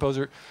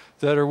composer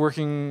that are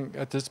working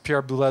at this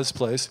Pierre Boulez's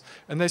place,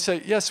 and they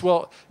say, yes,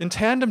 well, in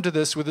tandem to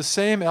this, with the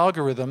same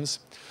algorithms,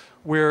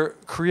 we're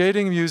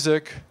creating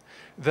music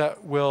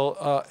that will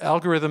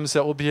algorithms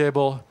that will be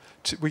able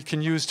to, we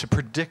can use to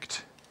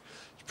predict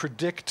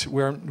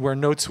where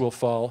notes will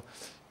fall,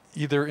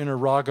 either in a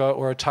raga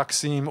or a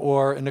taksim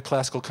or in a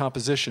classical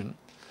composition.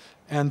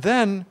 And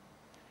then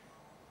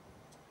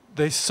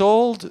they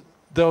sold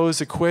those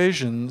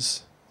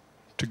equations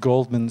to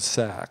Goldman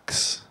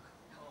Sachs.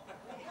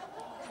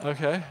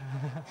 Okay?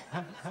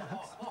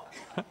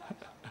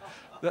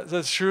 That's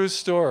a true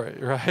story,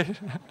 right?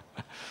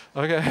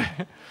 Okay?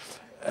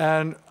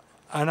 And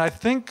I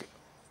think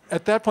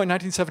at that point,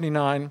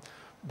 1979,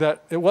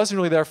 that it wasn't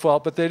really their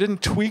fault, but they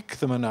didn't tweak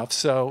them enough.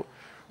 So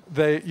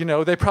they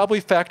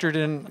probably factored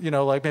in,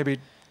 like maybe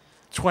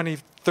 20,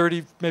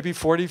 30, maybe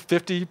 40,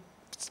 50,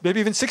 maybe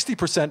even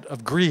 60%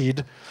 of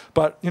greed,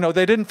 but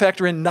they didn't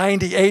factor in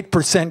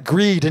 98%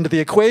 greed into the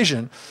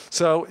equation.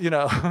 So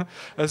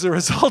as a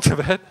result of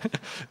it,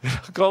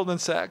 Goldman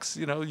Sachs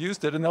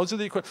used it, and those are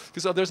the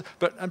equations.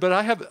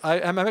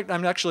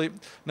 I'm actually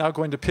now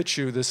going to pitch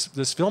you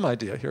this film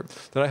idea here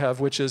that I have,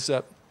 which is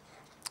that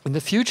in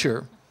the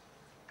future,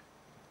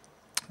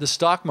 the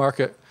stock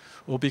market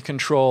will be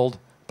controlled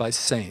by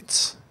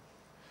saints.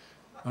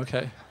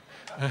 Okay.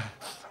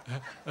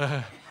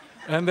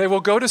 And they will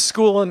go to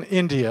school in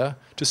India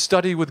to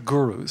study with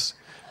gurus.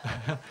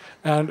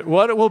 And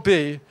what it will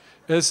be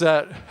is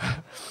that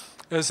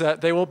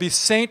they will be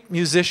saint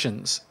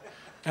musicians,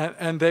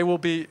 and they will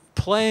be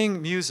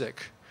playing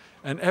music.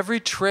 And every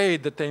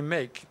trade that they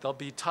make, they'll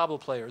be tabla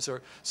players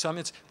or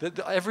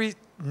every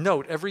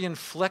note, every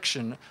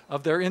inflection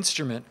of their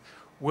instrument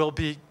will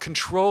be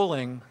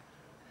controlling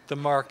the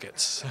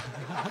markets.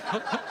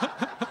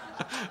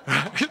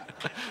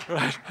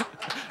 Right.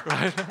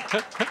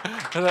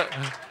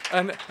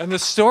 And the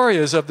story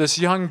is of this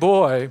young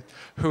boy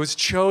who is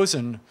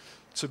chosen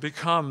to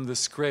become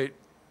this great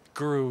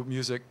guru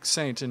music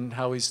saint, and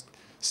how he's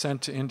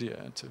sent to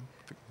India.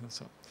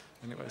 So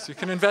you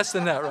can invest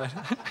in that, right?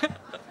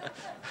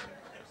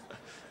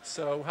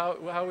 So how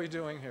are we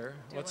doing here?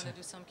 Do you want to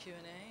do some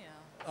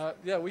Q&A?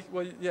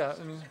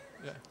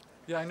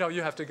 Yeah, I know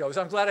you have to go. So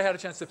I'm glad I had a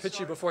chance to pitch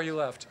you before you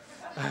left.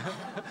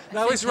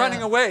 Now he's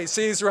running away.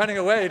 See, he's running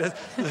away.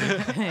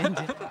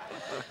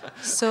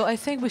 So I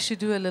think we should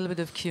do a little bit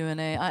of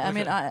Q&A.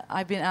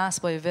 I've been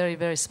asked by a very,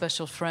 very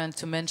special friend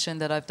to mention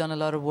that I've done a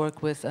lot of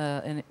work with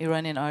an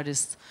Iranian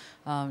artist,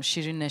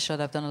 Shirin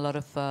Neshad. I've done a lot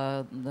of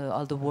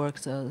all the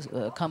work,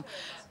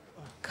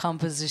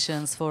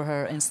 compositions for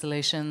her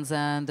installations,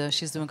 and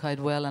she's doing quite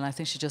well, and I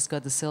think she just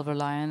got the Silver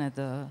Lion at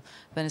the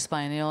Venice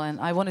Biennial, and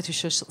I wanted to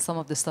show some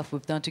of the stuff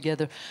we've done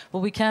together. But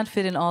we can't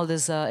fit in all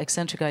these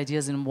eccentric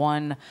ideas in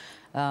one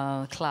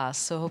class,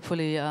 so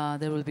hopefully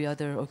there will be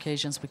other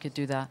occasions we could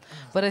do that.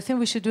 But I think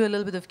we should do a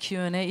little bit of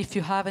Q&A if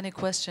you have any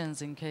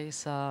questions, in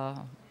case there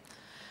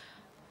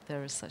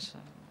is such a...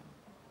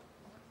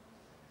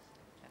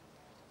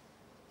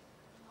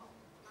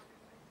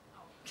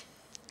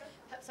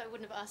 I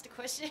wouldn't have asked a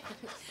question.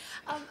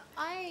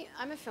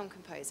 I'm a film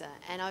composer,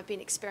 and I've been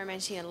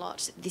experimenting a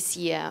lot this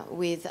year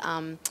with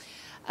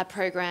a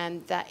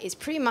program that is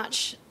pretty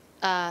much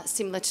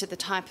similar to the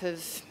type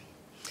of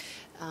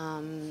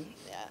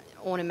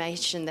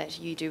ornamentation that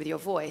you do with your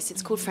voice.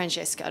 It's called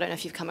Francesca. I don't know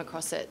if you've come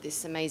across it.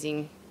 This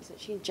amazing, is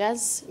she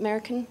jazz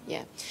American?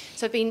 Yeah.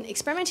 So I've been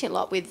experimenting a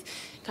lot with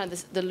kind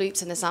of the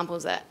loops and the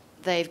samples that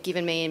they've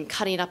given me, and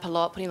cutting it up a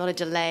lot, putting a lot of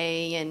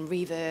delay and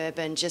reverb,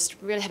 and just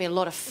really having a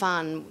lot of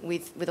fun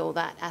with all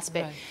that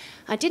aspect. Right.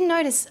 I did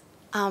notice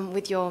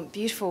with your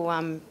beautiful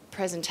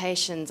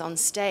presentations on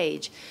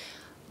stage,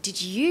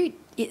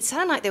 it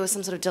sounded like there was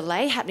some sort of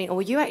delay happening, or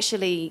were you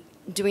actually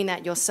doing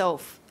that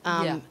yourself?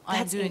 Yeah,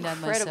 I'm doing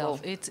incredible.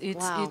 that myself.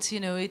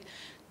 Wow. It's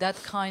that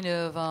kind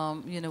of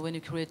when you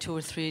create 2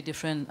 or 3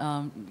 different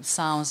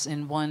sounds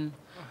in one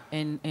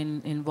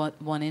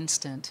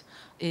instant,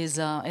 is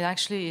it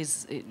actually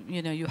is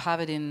you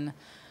have it in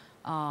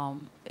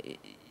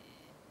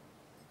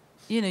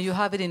you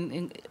have it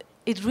in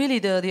it really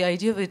the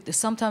idea of it.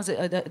 Sometimes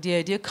the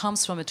idea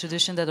comes from a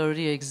tradition that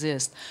already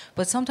exists,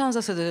 but sometimes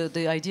also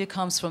the idea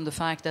comes from the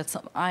fact that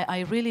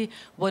I really,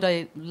 what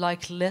I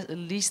like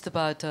least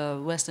about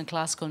Western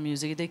classical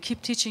music, they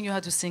keep teaching you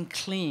how to sing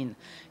clean,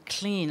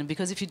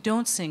 because if you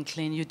don't sing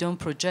clean, you don't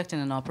project in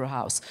an opera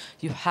house.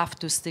 You have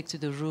to stick to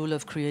the rule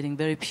of creating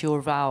very pure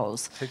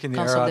vowels. Taking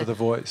the air out of the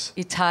voice.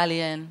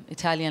 Italian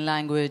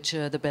language,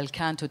 the bel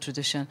canto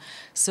tradition.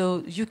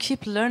 So you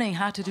keep learning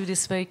how to do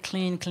this very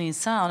clean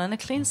sound, and a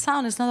clean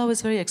sound is not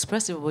always very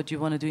expressive of what you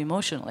want to do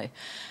emotionally.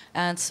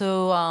 And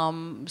so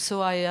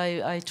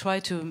I try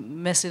to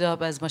mess it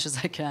up as much as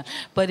I can,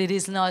 but it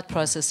is not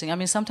processing. I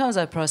mean, sometimes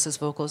I process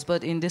vocals,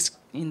 but in this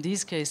in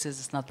these cases,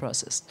 it's not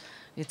processed.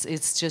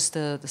 It's just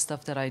the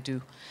stuff that I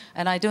do.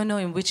 And I don't know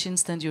in which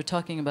instant you're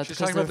talking about. She's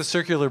talking about the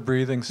circular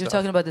breathing stuff. You're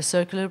talking about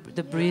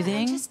the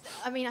breathing?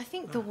 I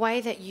think the way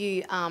that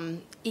you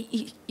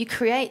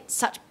create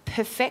such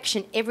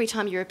perfection every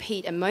time you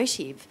repeat a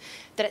motive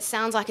that it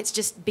sounds like it's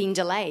just being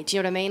delayed. Do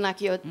you know what I mean? Like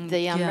the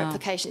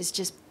replication is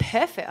just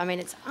perfect. I mean,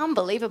 it's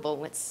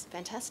unbelievable. It's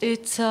fantastic.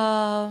 It's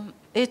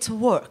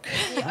work.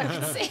 Yeah, I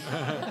can see.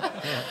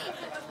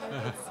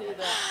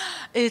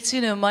 It's,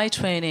 my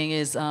training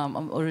is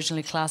I'm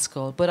originally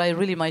classical, but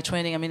my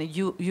training, I mean,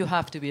 you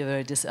have to be a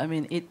very, this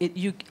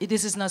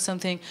is not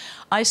something,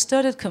 I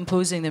started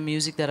composing the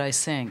music that I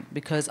sing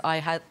because I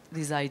had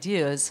these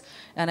ideas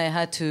and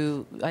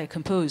I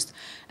composed,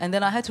 and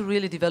then I had to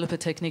really develop a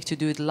technique to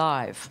do it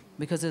live,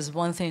 because there's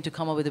one thing to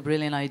come up with a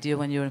brilliant idea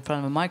when you're in front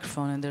of a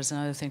microphone, and there's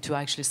another thing to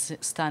actually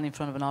stand in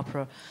front of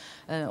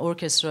an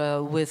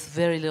orchestra with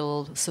very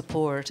little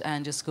support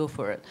and just go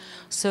for it.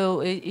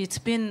 So it's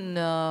been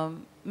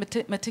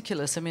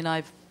meticulous. I mean,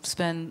 I've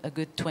spent a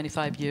good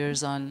 25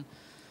 years on,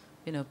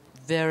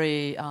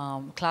 very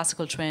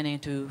classical training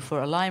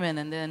for alignment,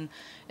 and then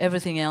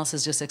everything else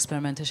is just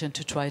experimentation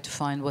to try to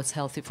find what's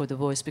healthy for the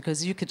voice,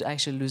 because you could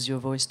actually lose your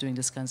voice doing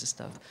this kinds of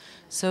stuff.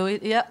 So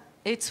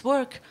it's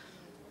work.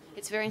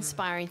 It's very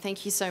inspiring.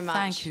 Thank you so much.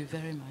 Thank you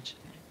very much.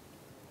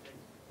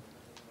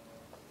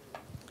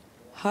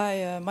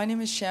 Hi, my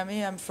name is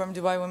Shami. I'm from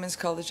Dubai Women's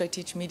College. I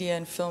teach media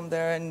and film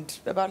there, and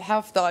about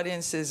half the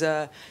audience is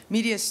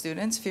media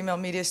students, female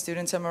media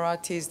students,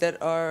 Emiratis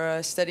that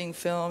are studying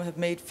film, have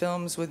made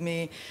films with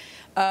me.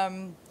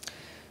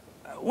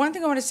 One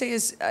thing I want to say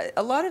is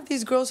a lot of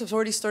these girls have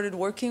already started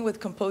working with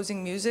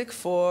composing music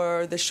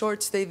for the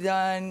shorts they've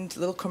done,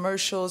 little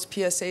commercials,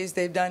 PSAs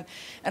they've done,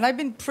 and I've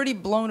been pretty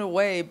blown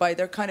away by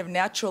their kind of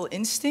natural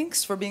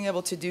instincts for being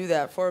able to do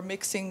that, for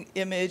mixing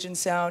image and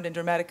sound and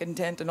dramatic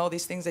intent and all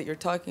these things that you're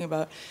talking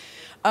about.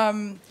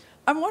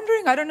 I'm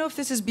wondering, I don't know if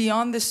this is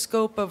beyond the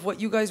scope of what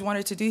you guys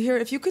wanted to do here,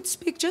 if you could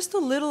speak just a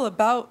little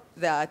about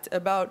that,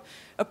 about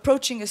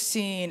approaching a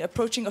scene,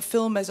 approaching a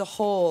film as a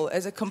whole,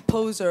 as a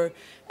composer,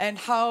 and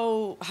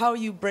how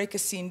you break a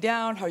scene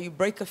down, how you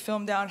break a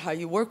film down, how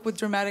you work with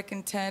dramatic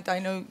intent. I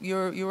know you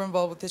were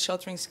involved with The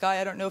Sheltering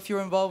Sky. I don't know if you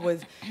were involved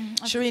with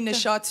Shireen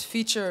Nishat's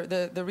feature,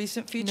 the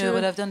recent feature. No,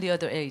 but I've done the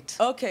other 8.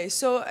 Okay,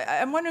 so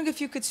I'm wondering if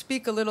you could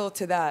speak a little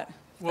to that.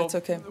 Well, that's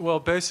okay. Well,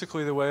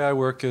 basically the way I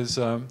work is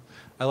I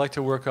like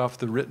to work off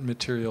the written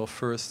material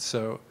first.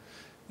 So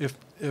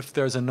if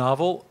there's a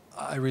novel,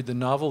 I read the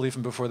novel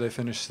even before they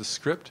finish the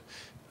script.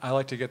 I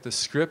like to get the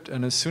script,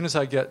 and as soon as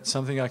I get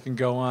something I can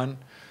go on,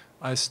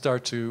 I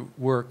start to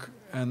work.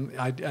 And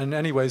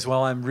anyways,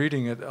 while I'm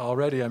reading it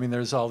already, I mean,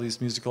 there's all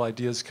these musical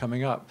ideas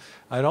coming up.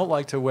 I don't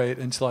like to wait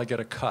until I get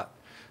a cut.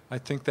 I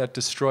think that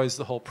destroys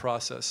the whole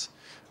process.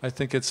 I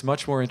think it's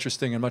much more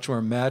interesting and much more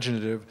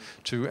imaginative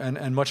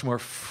and much more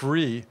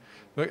free.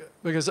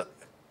 Because,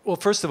 well,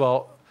 first of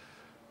all,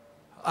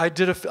 I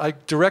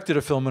directed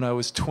a film when I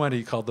was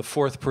 20 called The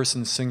Fourth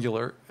Person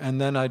Singular,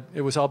 and then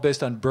it was all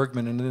based on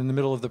Bergman, and in the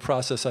middle of the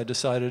process I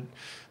decided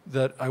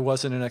that I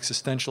wasn't an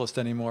existentialist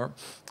anymore,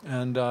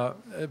 and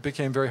it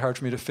became very hard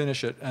for me to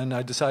finish it, and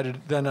I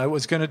decided then I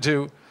was going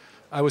to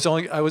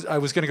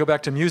go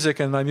back to music,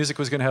 and my music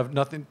was going to have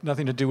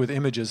nothing to do with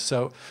images,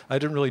 so I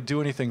didn't really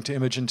do anything to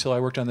image until I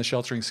worked on The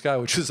Sheltering Sky,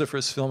 which was the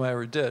first film I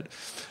ever did,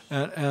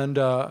 and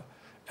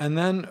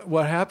then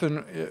what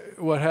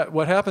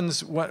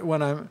happens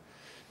when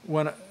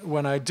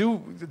I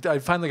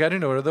finally got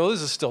into it, though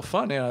this is still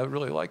fun, and I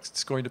really like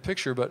going to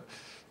picture,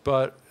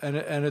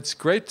 and it's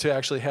great to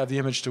actually have the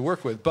image to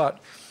work with.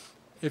 But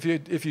if you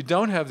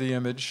don't have the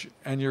image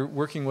and you're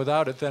working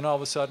without it, then all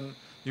of a sudden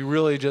you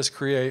really just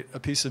create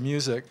a piece of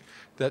music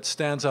that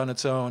stands on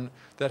its own,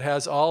 that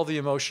has all the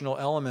emotional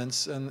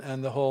elements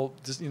and the whole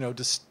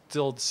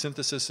distilled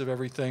synthesis of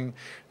everything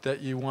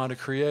that you want to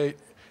create.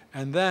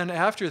 And then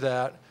after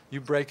that, you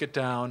break it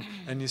down,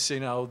 and you see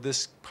now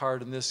this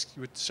part and this.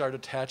 You would start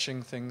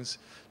attaching things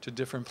to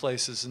different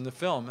places in the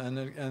film, and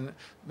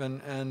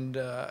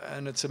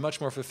it's a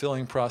much more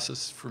fulfilling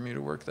process for me to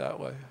work that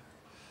way.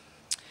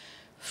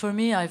 For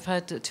me, I've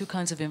had 2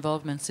 kinds of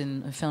involvements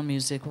in film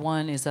music.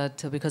 One is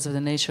that because of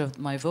the nature of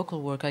my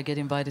vocal work, I get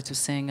invited to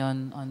sing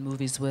on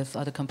movies with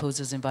other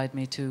composers. Invite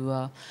me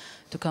to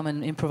come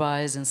and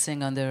improvise and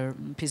sing on their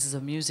pieces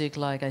of music.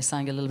 Like I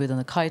sang a little bit on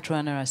The Kite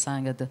Runner. I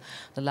sang at the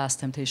Last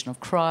Temptation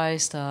of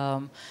Christ.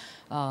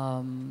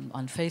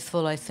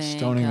 Unfaithful, I think.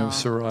 Stoning of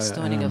Soraya.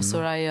 Stoning of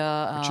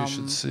Soraya. Which you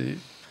should see.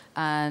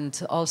 And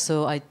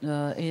also,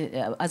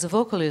 as a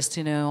vocalist,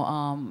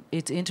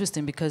 it's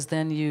interesting because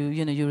then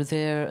you're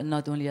there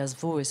not only as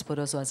voice but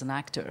also as an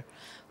actor,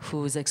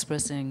 who is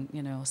expressing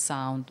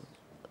sound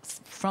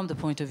from the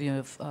point of view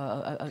of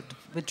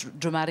with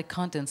dramatic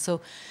content.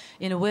 So,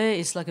 in a way,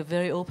 it's like a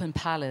very open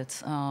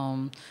palette.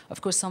 Of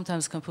course,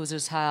 sometimes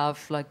composers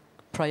have like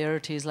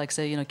priorities, like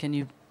say,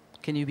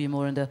 can you be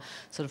more in the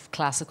sort of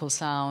classical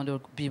sound or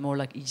be more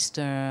like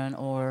Eastern?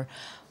 Or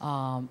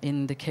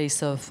in the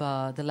case of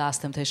The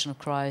Last Temptation of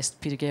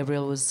Christ, Peter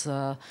Gabriel was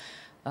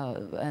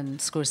and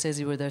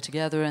Scorsese were there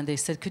together, and they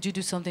said, "Could you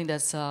do something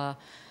that's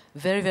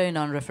very, very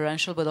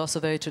non-referential, but also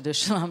very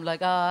traditional?" I'm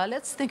like,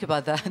 let's think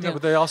about that. Yeah,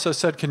 but they also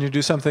said, can you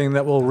do something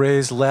that will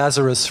raise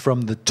Lazarus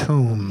from the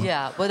tomb?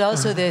 Yeah, but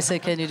also they say,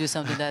 can you do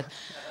something that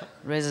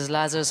raises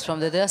Lazarus from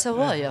the dead? I said,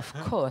 well, yeah, of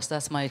course,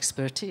 that's my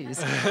expertise.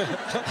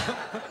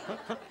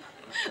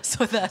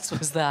 So that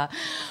was that.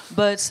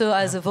 But so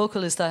as a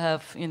vocalist, I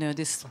have,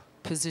 this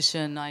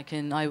position.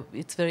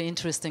 It's very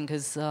interesting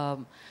because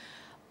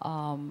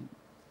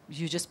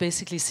you just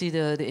basically see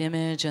the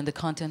image and the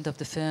content of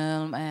the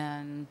film,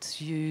 and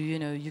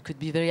you could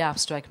be very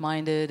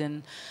abstract-minded,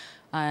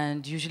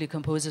 and usually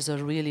composers are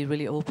really,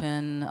 really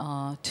open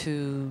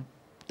to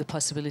the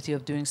possibility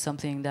of doing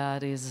something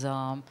that is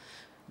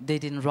they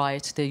didn't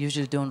write. They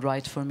usually don't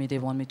write for me. They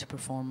want me to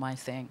perform my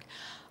thing.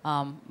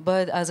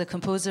 But as a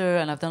composer,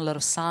 and I've done a lot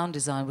of sound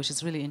design, which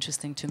is really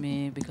interesting to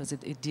me because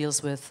it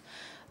deals with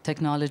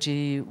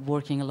technology,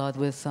 working a lot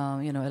with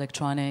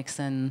electronics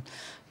and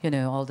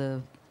all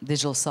the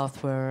digital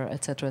software,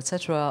 etc.,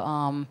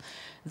 etc.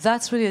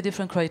 That's really a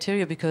different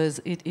criteria because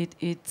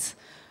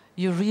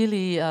you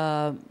really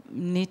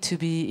need to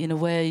be, in a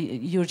way,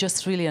 you're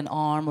just really an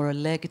arm or a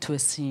leg to a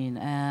scene,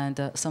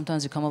 and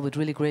sometimes you come up with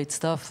really great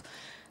stuff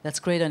that's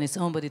great on its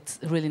own, but it's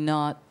really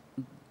not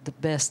the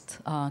best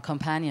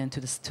companion to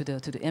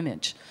the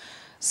image.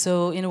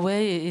 So in a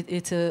way,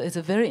 it's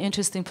a very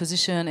interesting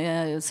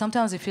position.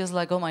 Sometimes it feels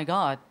like, oh my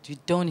God, you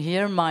don't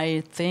hear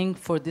my thing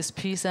for this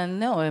piece, and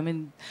no, I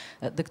mean,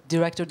 the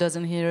director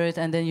doesn't hear it,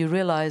 and then you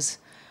realize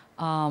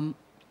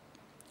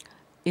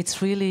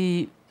it's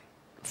really,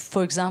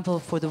 for example,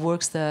 for the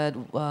works that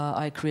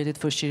I created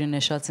for Shirin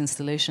Neshat's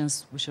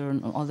installations, which are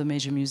in all the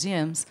major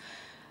museums,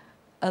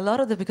 a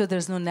lot of because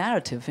there's no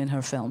narrative in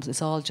her films,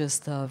 it's all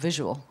just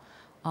visual.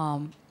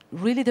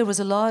 Really, there was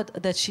a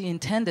lot that she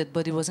intended,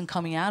 but it wasn't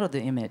coming out of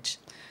the image.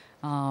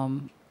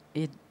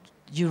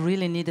 You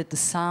really needed the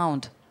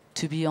sound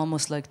to be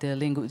almost like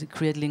to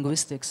create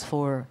linguistics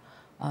for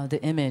the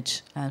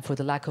image and for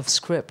the lack of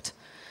script.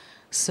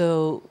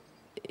 So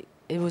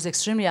it was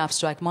extremely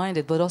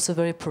abstract-minded, but also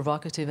very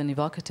provocative and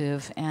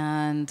evocative.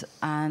 And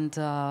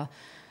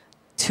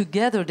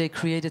together they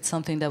created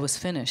something that was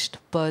finished.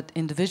 But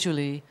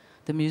individually,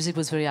 the music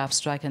was very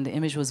abstract and the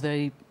image was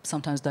very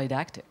sometimes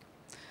didactic.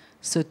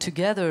 So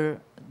together,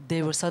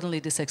 they were suddenly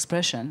this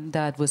expression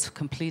that was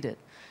completed.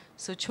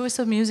 So choice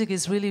of music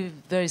is really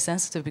very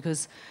sensitive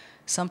because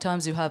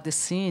sometimes you have this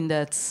scene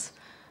that's,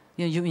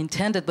 you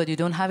intended, but you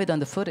don't have it on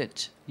the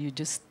footage. You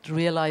just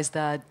realize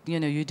that,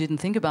 you didn't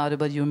think about it,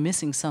 but you're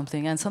missing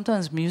something. And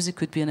sometimes music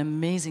could be an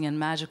amazing and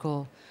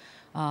magical,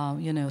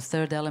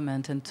 third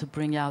element, and to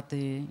bring out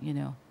the,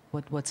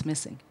 what's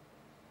missing.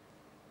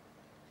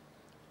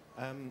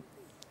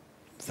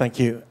 Thank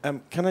you.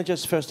 Can I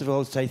just first of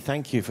all say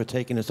thank you for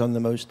taking us on the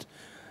most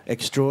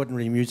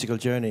extraordinary musical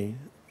journey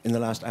in the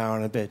last hour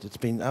and a bit. It's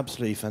been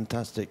absolutely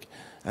fantastic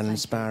and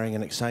inspiring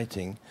and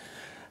exciting.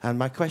 And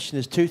my question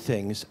is two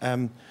things.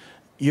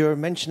 Your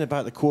mention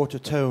about the quarter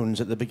tones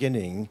at the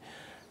beginning,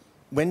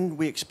 when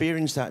we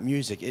experience that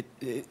music,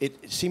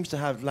 it seems to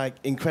have like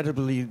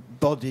incredibly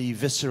body,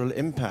 visceral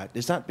impact.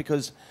 Is that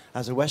because,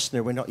 as a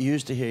Westerner, we're not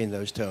used to hearing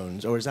those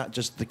tones, or is that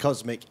just the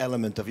cosmic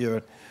element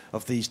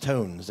of these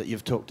tones that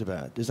you've talked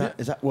about? Is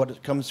that what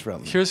it comes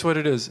from? Here's what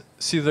it is.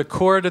 See, the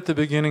chord at the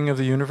beginning of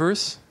the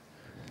universe,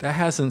 that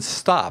hasn't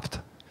stopped.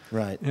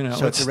 Right.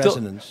 So it's a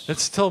resonance.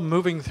 It's still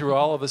moving through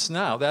all of us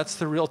now. That's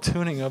the real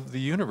tuning of the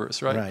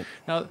universe, right?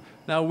 Right.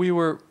 Now we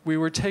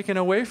were taken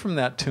away from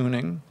that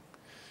tuning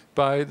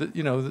by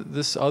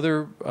this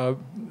other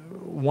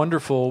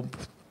wonderful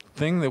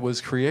thing that was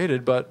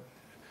created, but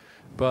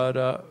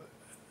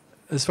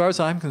as far as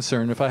I'm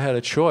concerned, if I had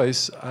a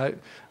choice,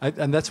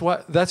 and that's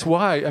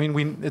why I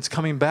mean it's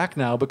coming back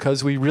now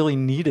because we really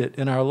need it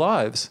in our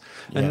lives,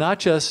 and not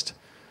just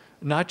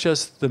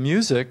the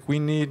music. We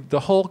need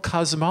the whole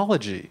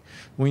cosmology.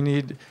 We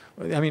need.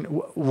 I mean,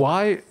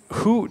 why?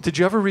 Who did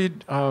you ever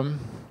read?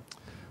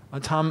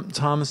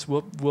 Thomas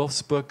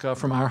Wolfe's book,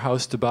 From Our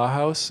House to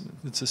Bauhaus.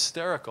 It's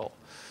hysterical.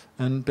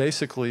 And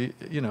basically,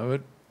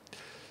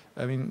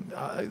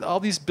 all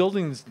these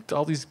buildings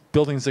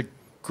that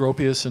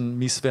Gropius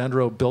and Mies van der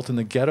Rohe built in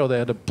the ghetto, they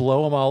had to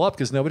blow them all up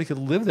because nobody could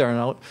live there.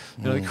 And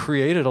they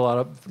created a lot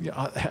of,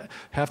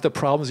 half the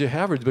problems you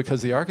have are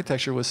because the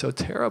architecture was so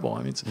terrible.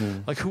 I mean, it's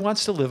like, who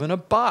wants to live in a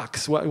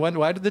box?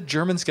 Why did the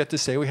Germans get to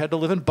say we had to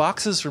live in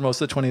boxes for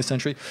most of the 20th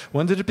century?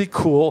 When did it be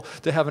cool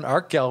to have an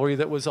art gallery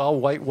that was all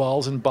white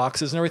walls and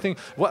boxes and everything?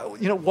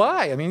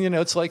 Why? I mean,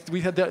 it's like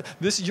we had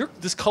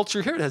this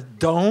culture here. It has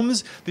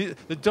domes.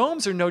 The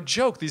domes are no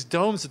joke. These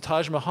domes, the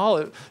Taj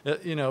Mahal,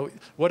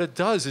 what it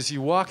does is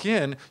you walk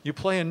in, you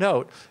play a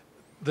note,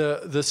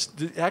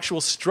 the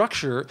actual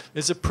structure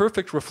is a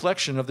perfect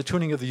reflection of the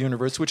tuning of the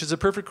universe, which is a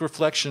perfect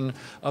reflection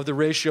of the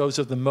ratios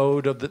of the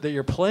mode that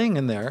you're playing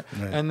in there,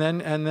 Right. and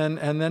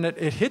then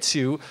it hits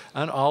you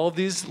on all of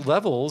these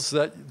levels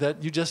that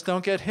you just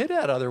don't get hit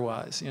at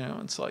otherwise. You know,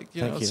 it's like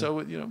Thank you.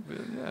 so yeah.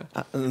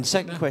 And the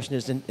second question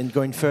is in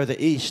going further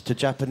east to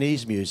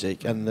Japanese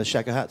music and the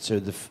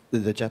shakuhachi,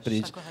 the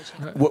Japanese.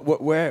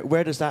 Shakuhachi.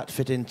 Where does that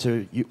fit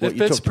into what It you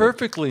fits talked about?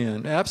 perfectly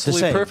in,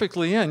 absolutely same?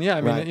 perfectly in. Yeah,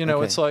 I mean, Right, you know,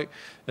 okay.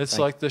 it's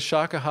like the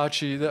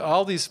shakuhachi,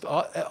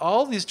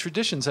 all these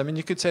traditions. I mean,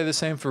 you could say the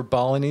same for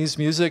Balinese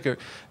music or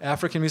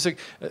African music.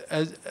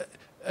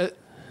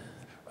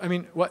 I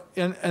mean,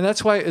 and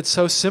that's why it's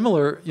so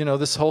similar. You know,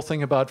 this whole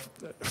thing about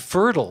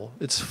fertile.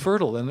 It's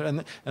fertile,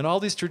 and all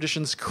these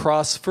traditions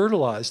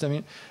cross-fertilized. I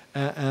mean.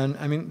 And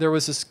I mean, there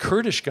was this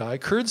Kurdish guy.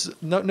 Kurds,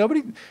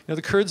 nobody, you know,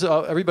 the Kurds.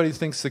 Everybody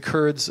thinks the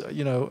Kurds,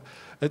 you know,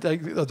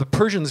 the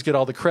Persians get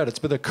all the credits,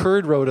 but the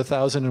Kurd wrote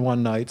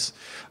 1001 Nights.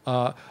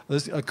 A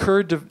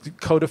Kurd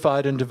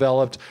codified and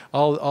developed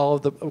all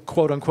of the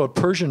quote unquote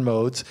Persian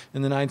modes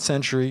in the 9th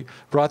century.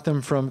 Brought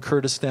them from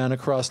Kurdistan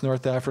across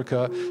North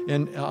Africa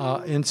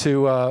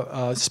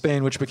into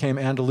Spain, which became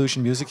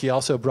Andalusian music. He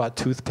also brought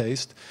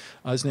toothpaste.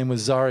 His name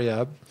was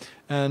Zaryab,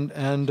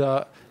 and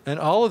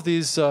all of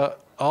these.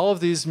 All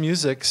of these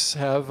musics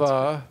have,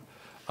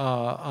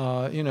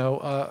 they're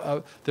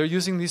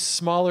using these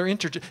smaller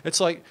It's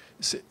like,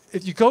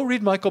 if you go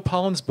read Michael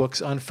Pollan's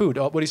books on food,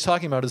 what he's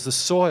talking about is the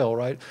soil,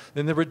 right?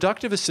 In the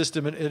reductivist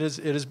system, it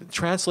is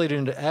translated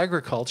into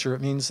agriculture.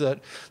 It means that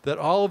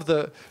all of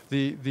the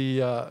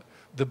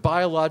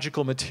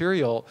biological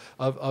material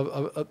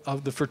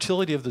of the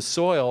fertility of the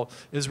soil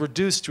is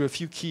reduced to a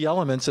few key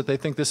elements that they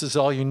think this is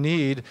all you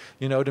need,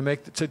 you know,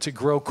 to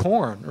grow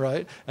corn,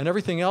 right? And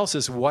everything else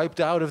is wiped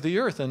out of the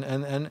earth,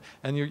 and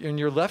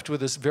you're left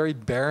with this very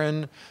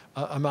barren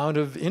amount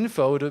of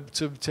info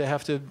to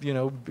have to, you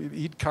know,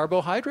 eat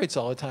carbohydrates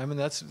all the time, and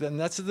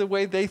that's the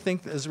way they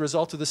think as a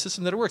result of the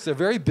system that it works. They're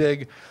very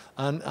big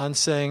on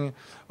saying,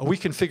 oh, we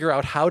can figure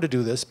out how to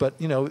do this, but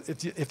you know,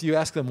 if you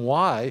ask them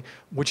why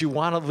would you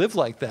want to live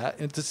like that,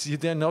 you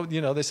then know,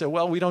 you know, they say,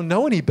 well, we don't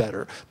know any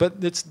better. But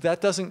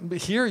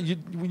here you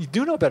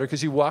do know better,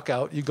 because you walk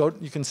out, you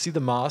can see the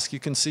mosque, you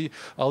can see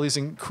all these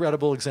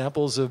incredible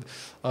examples of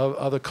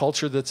a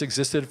culture that's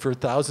existed for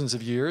thousands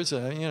of years.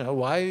 You know,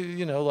 why,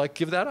 you know, like,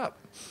 give that up?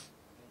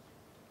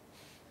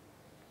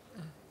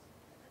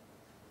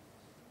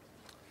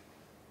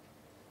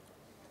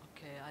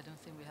 Okay, I don't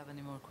think we have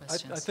any more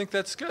questions. I think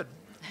that's good.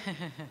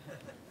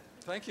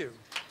 Thank you.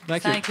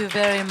 Thank you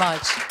very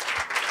much.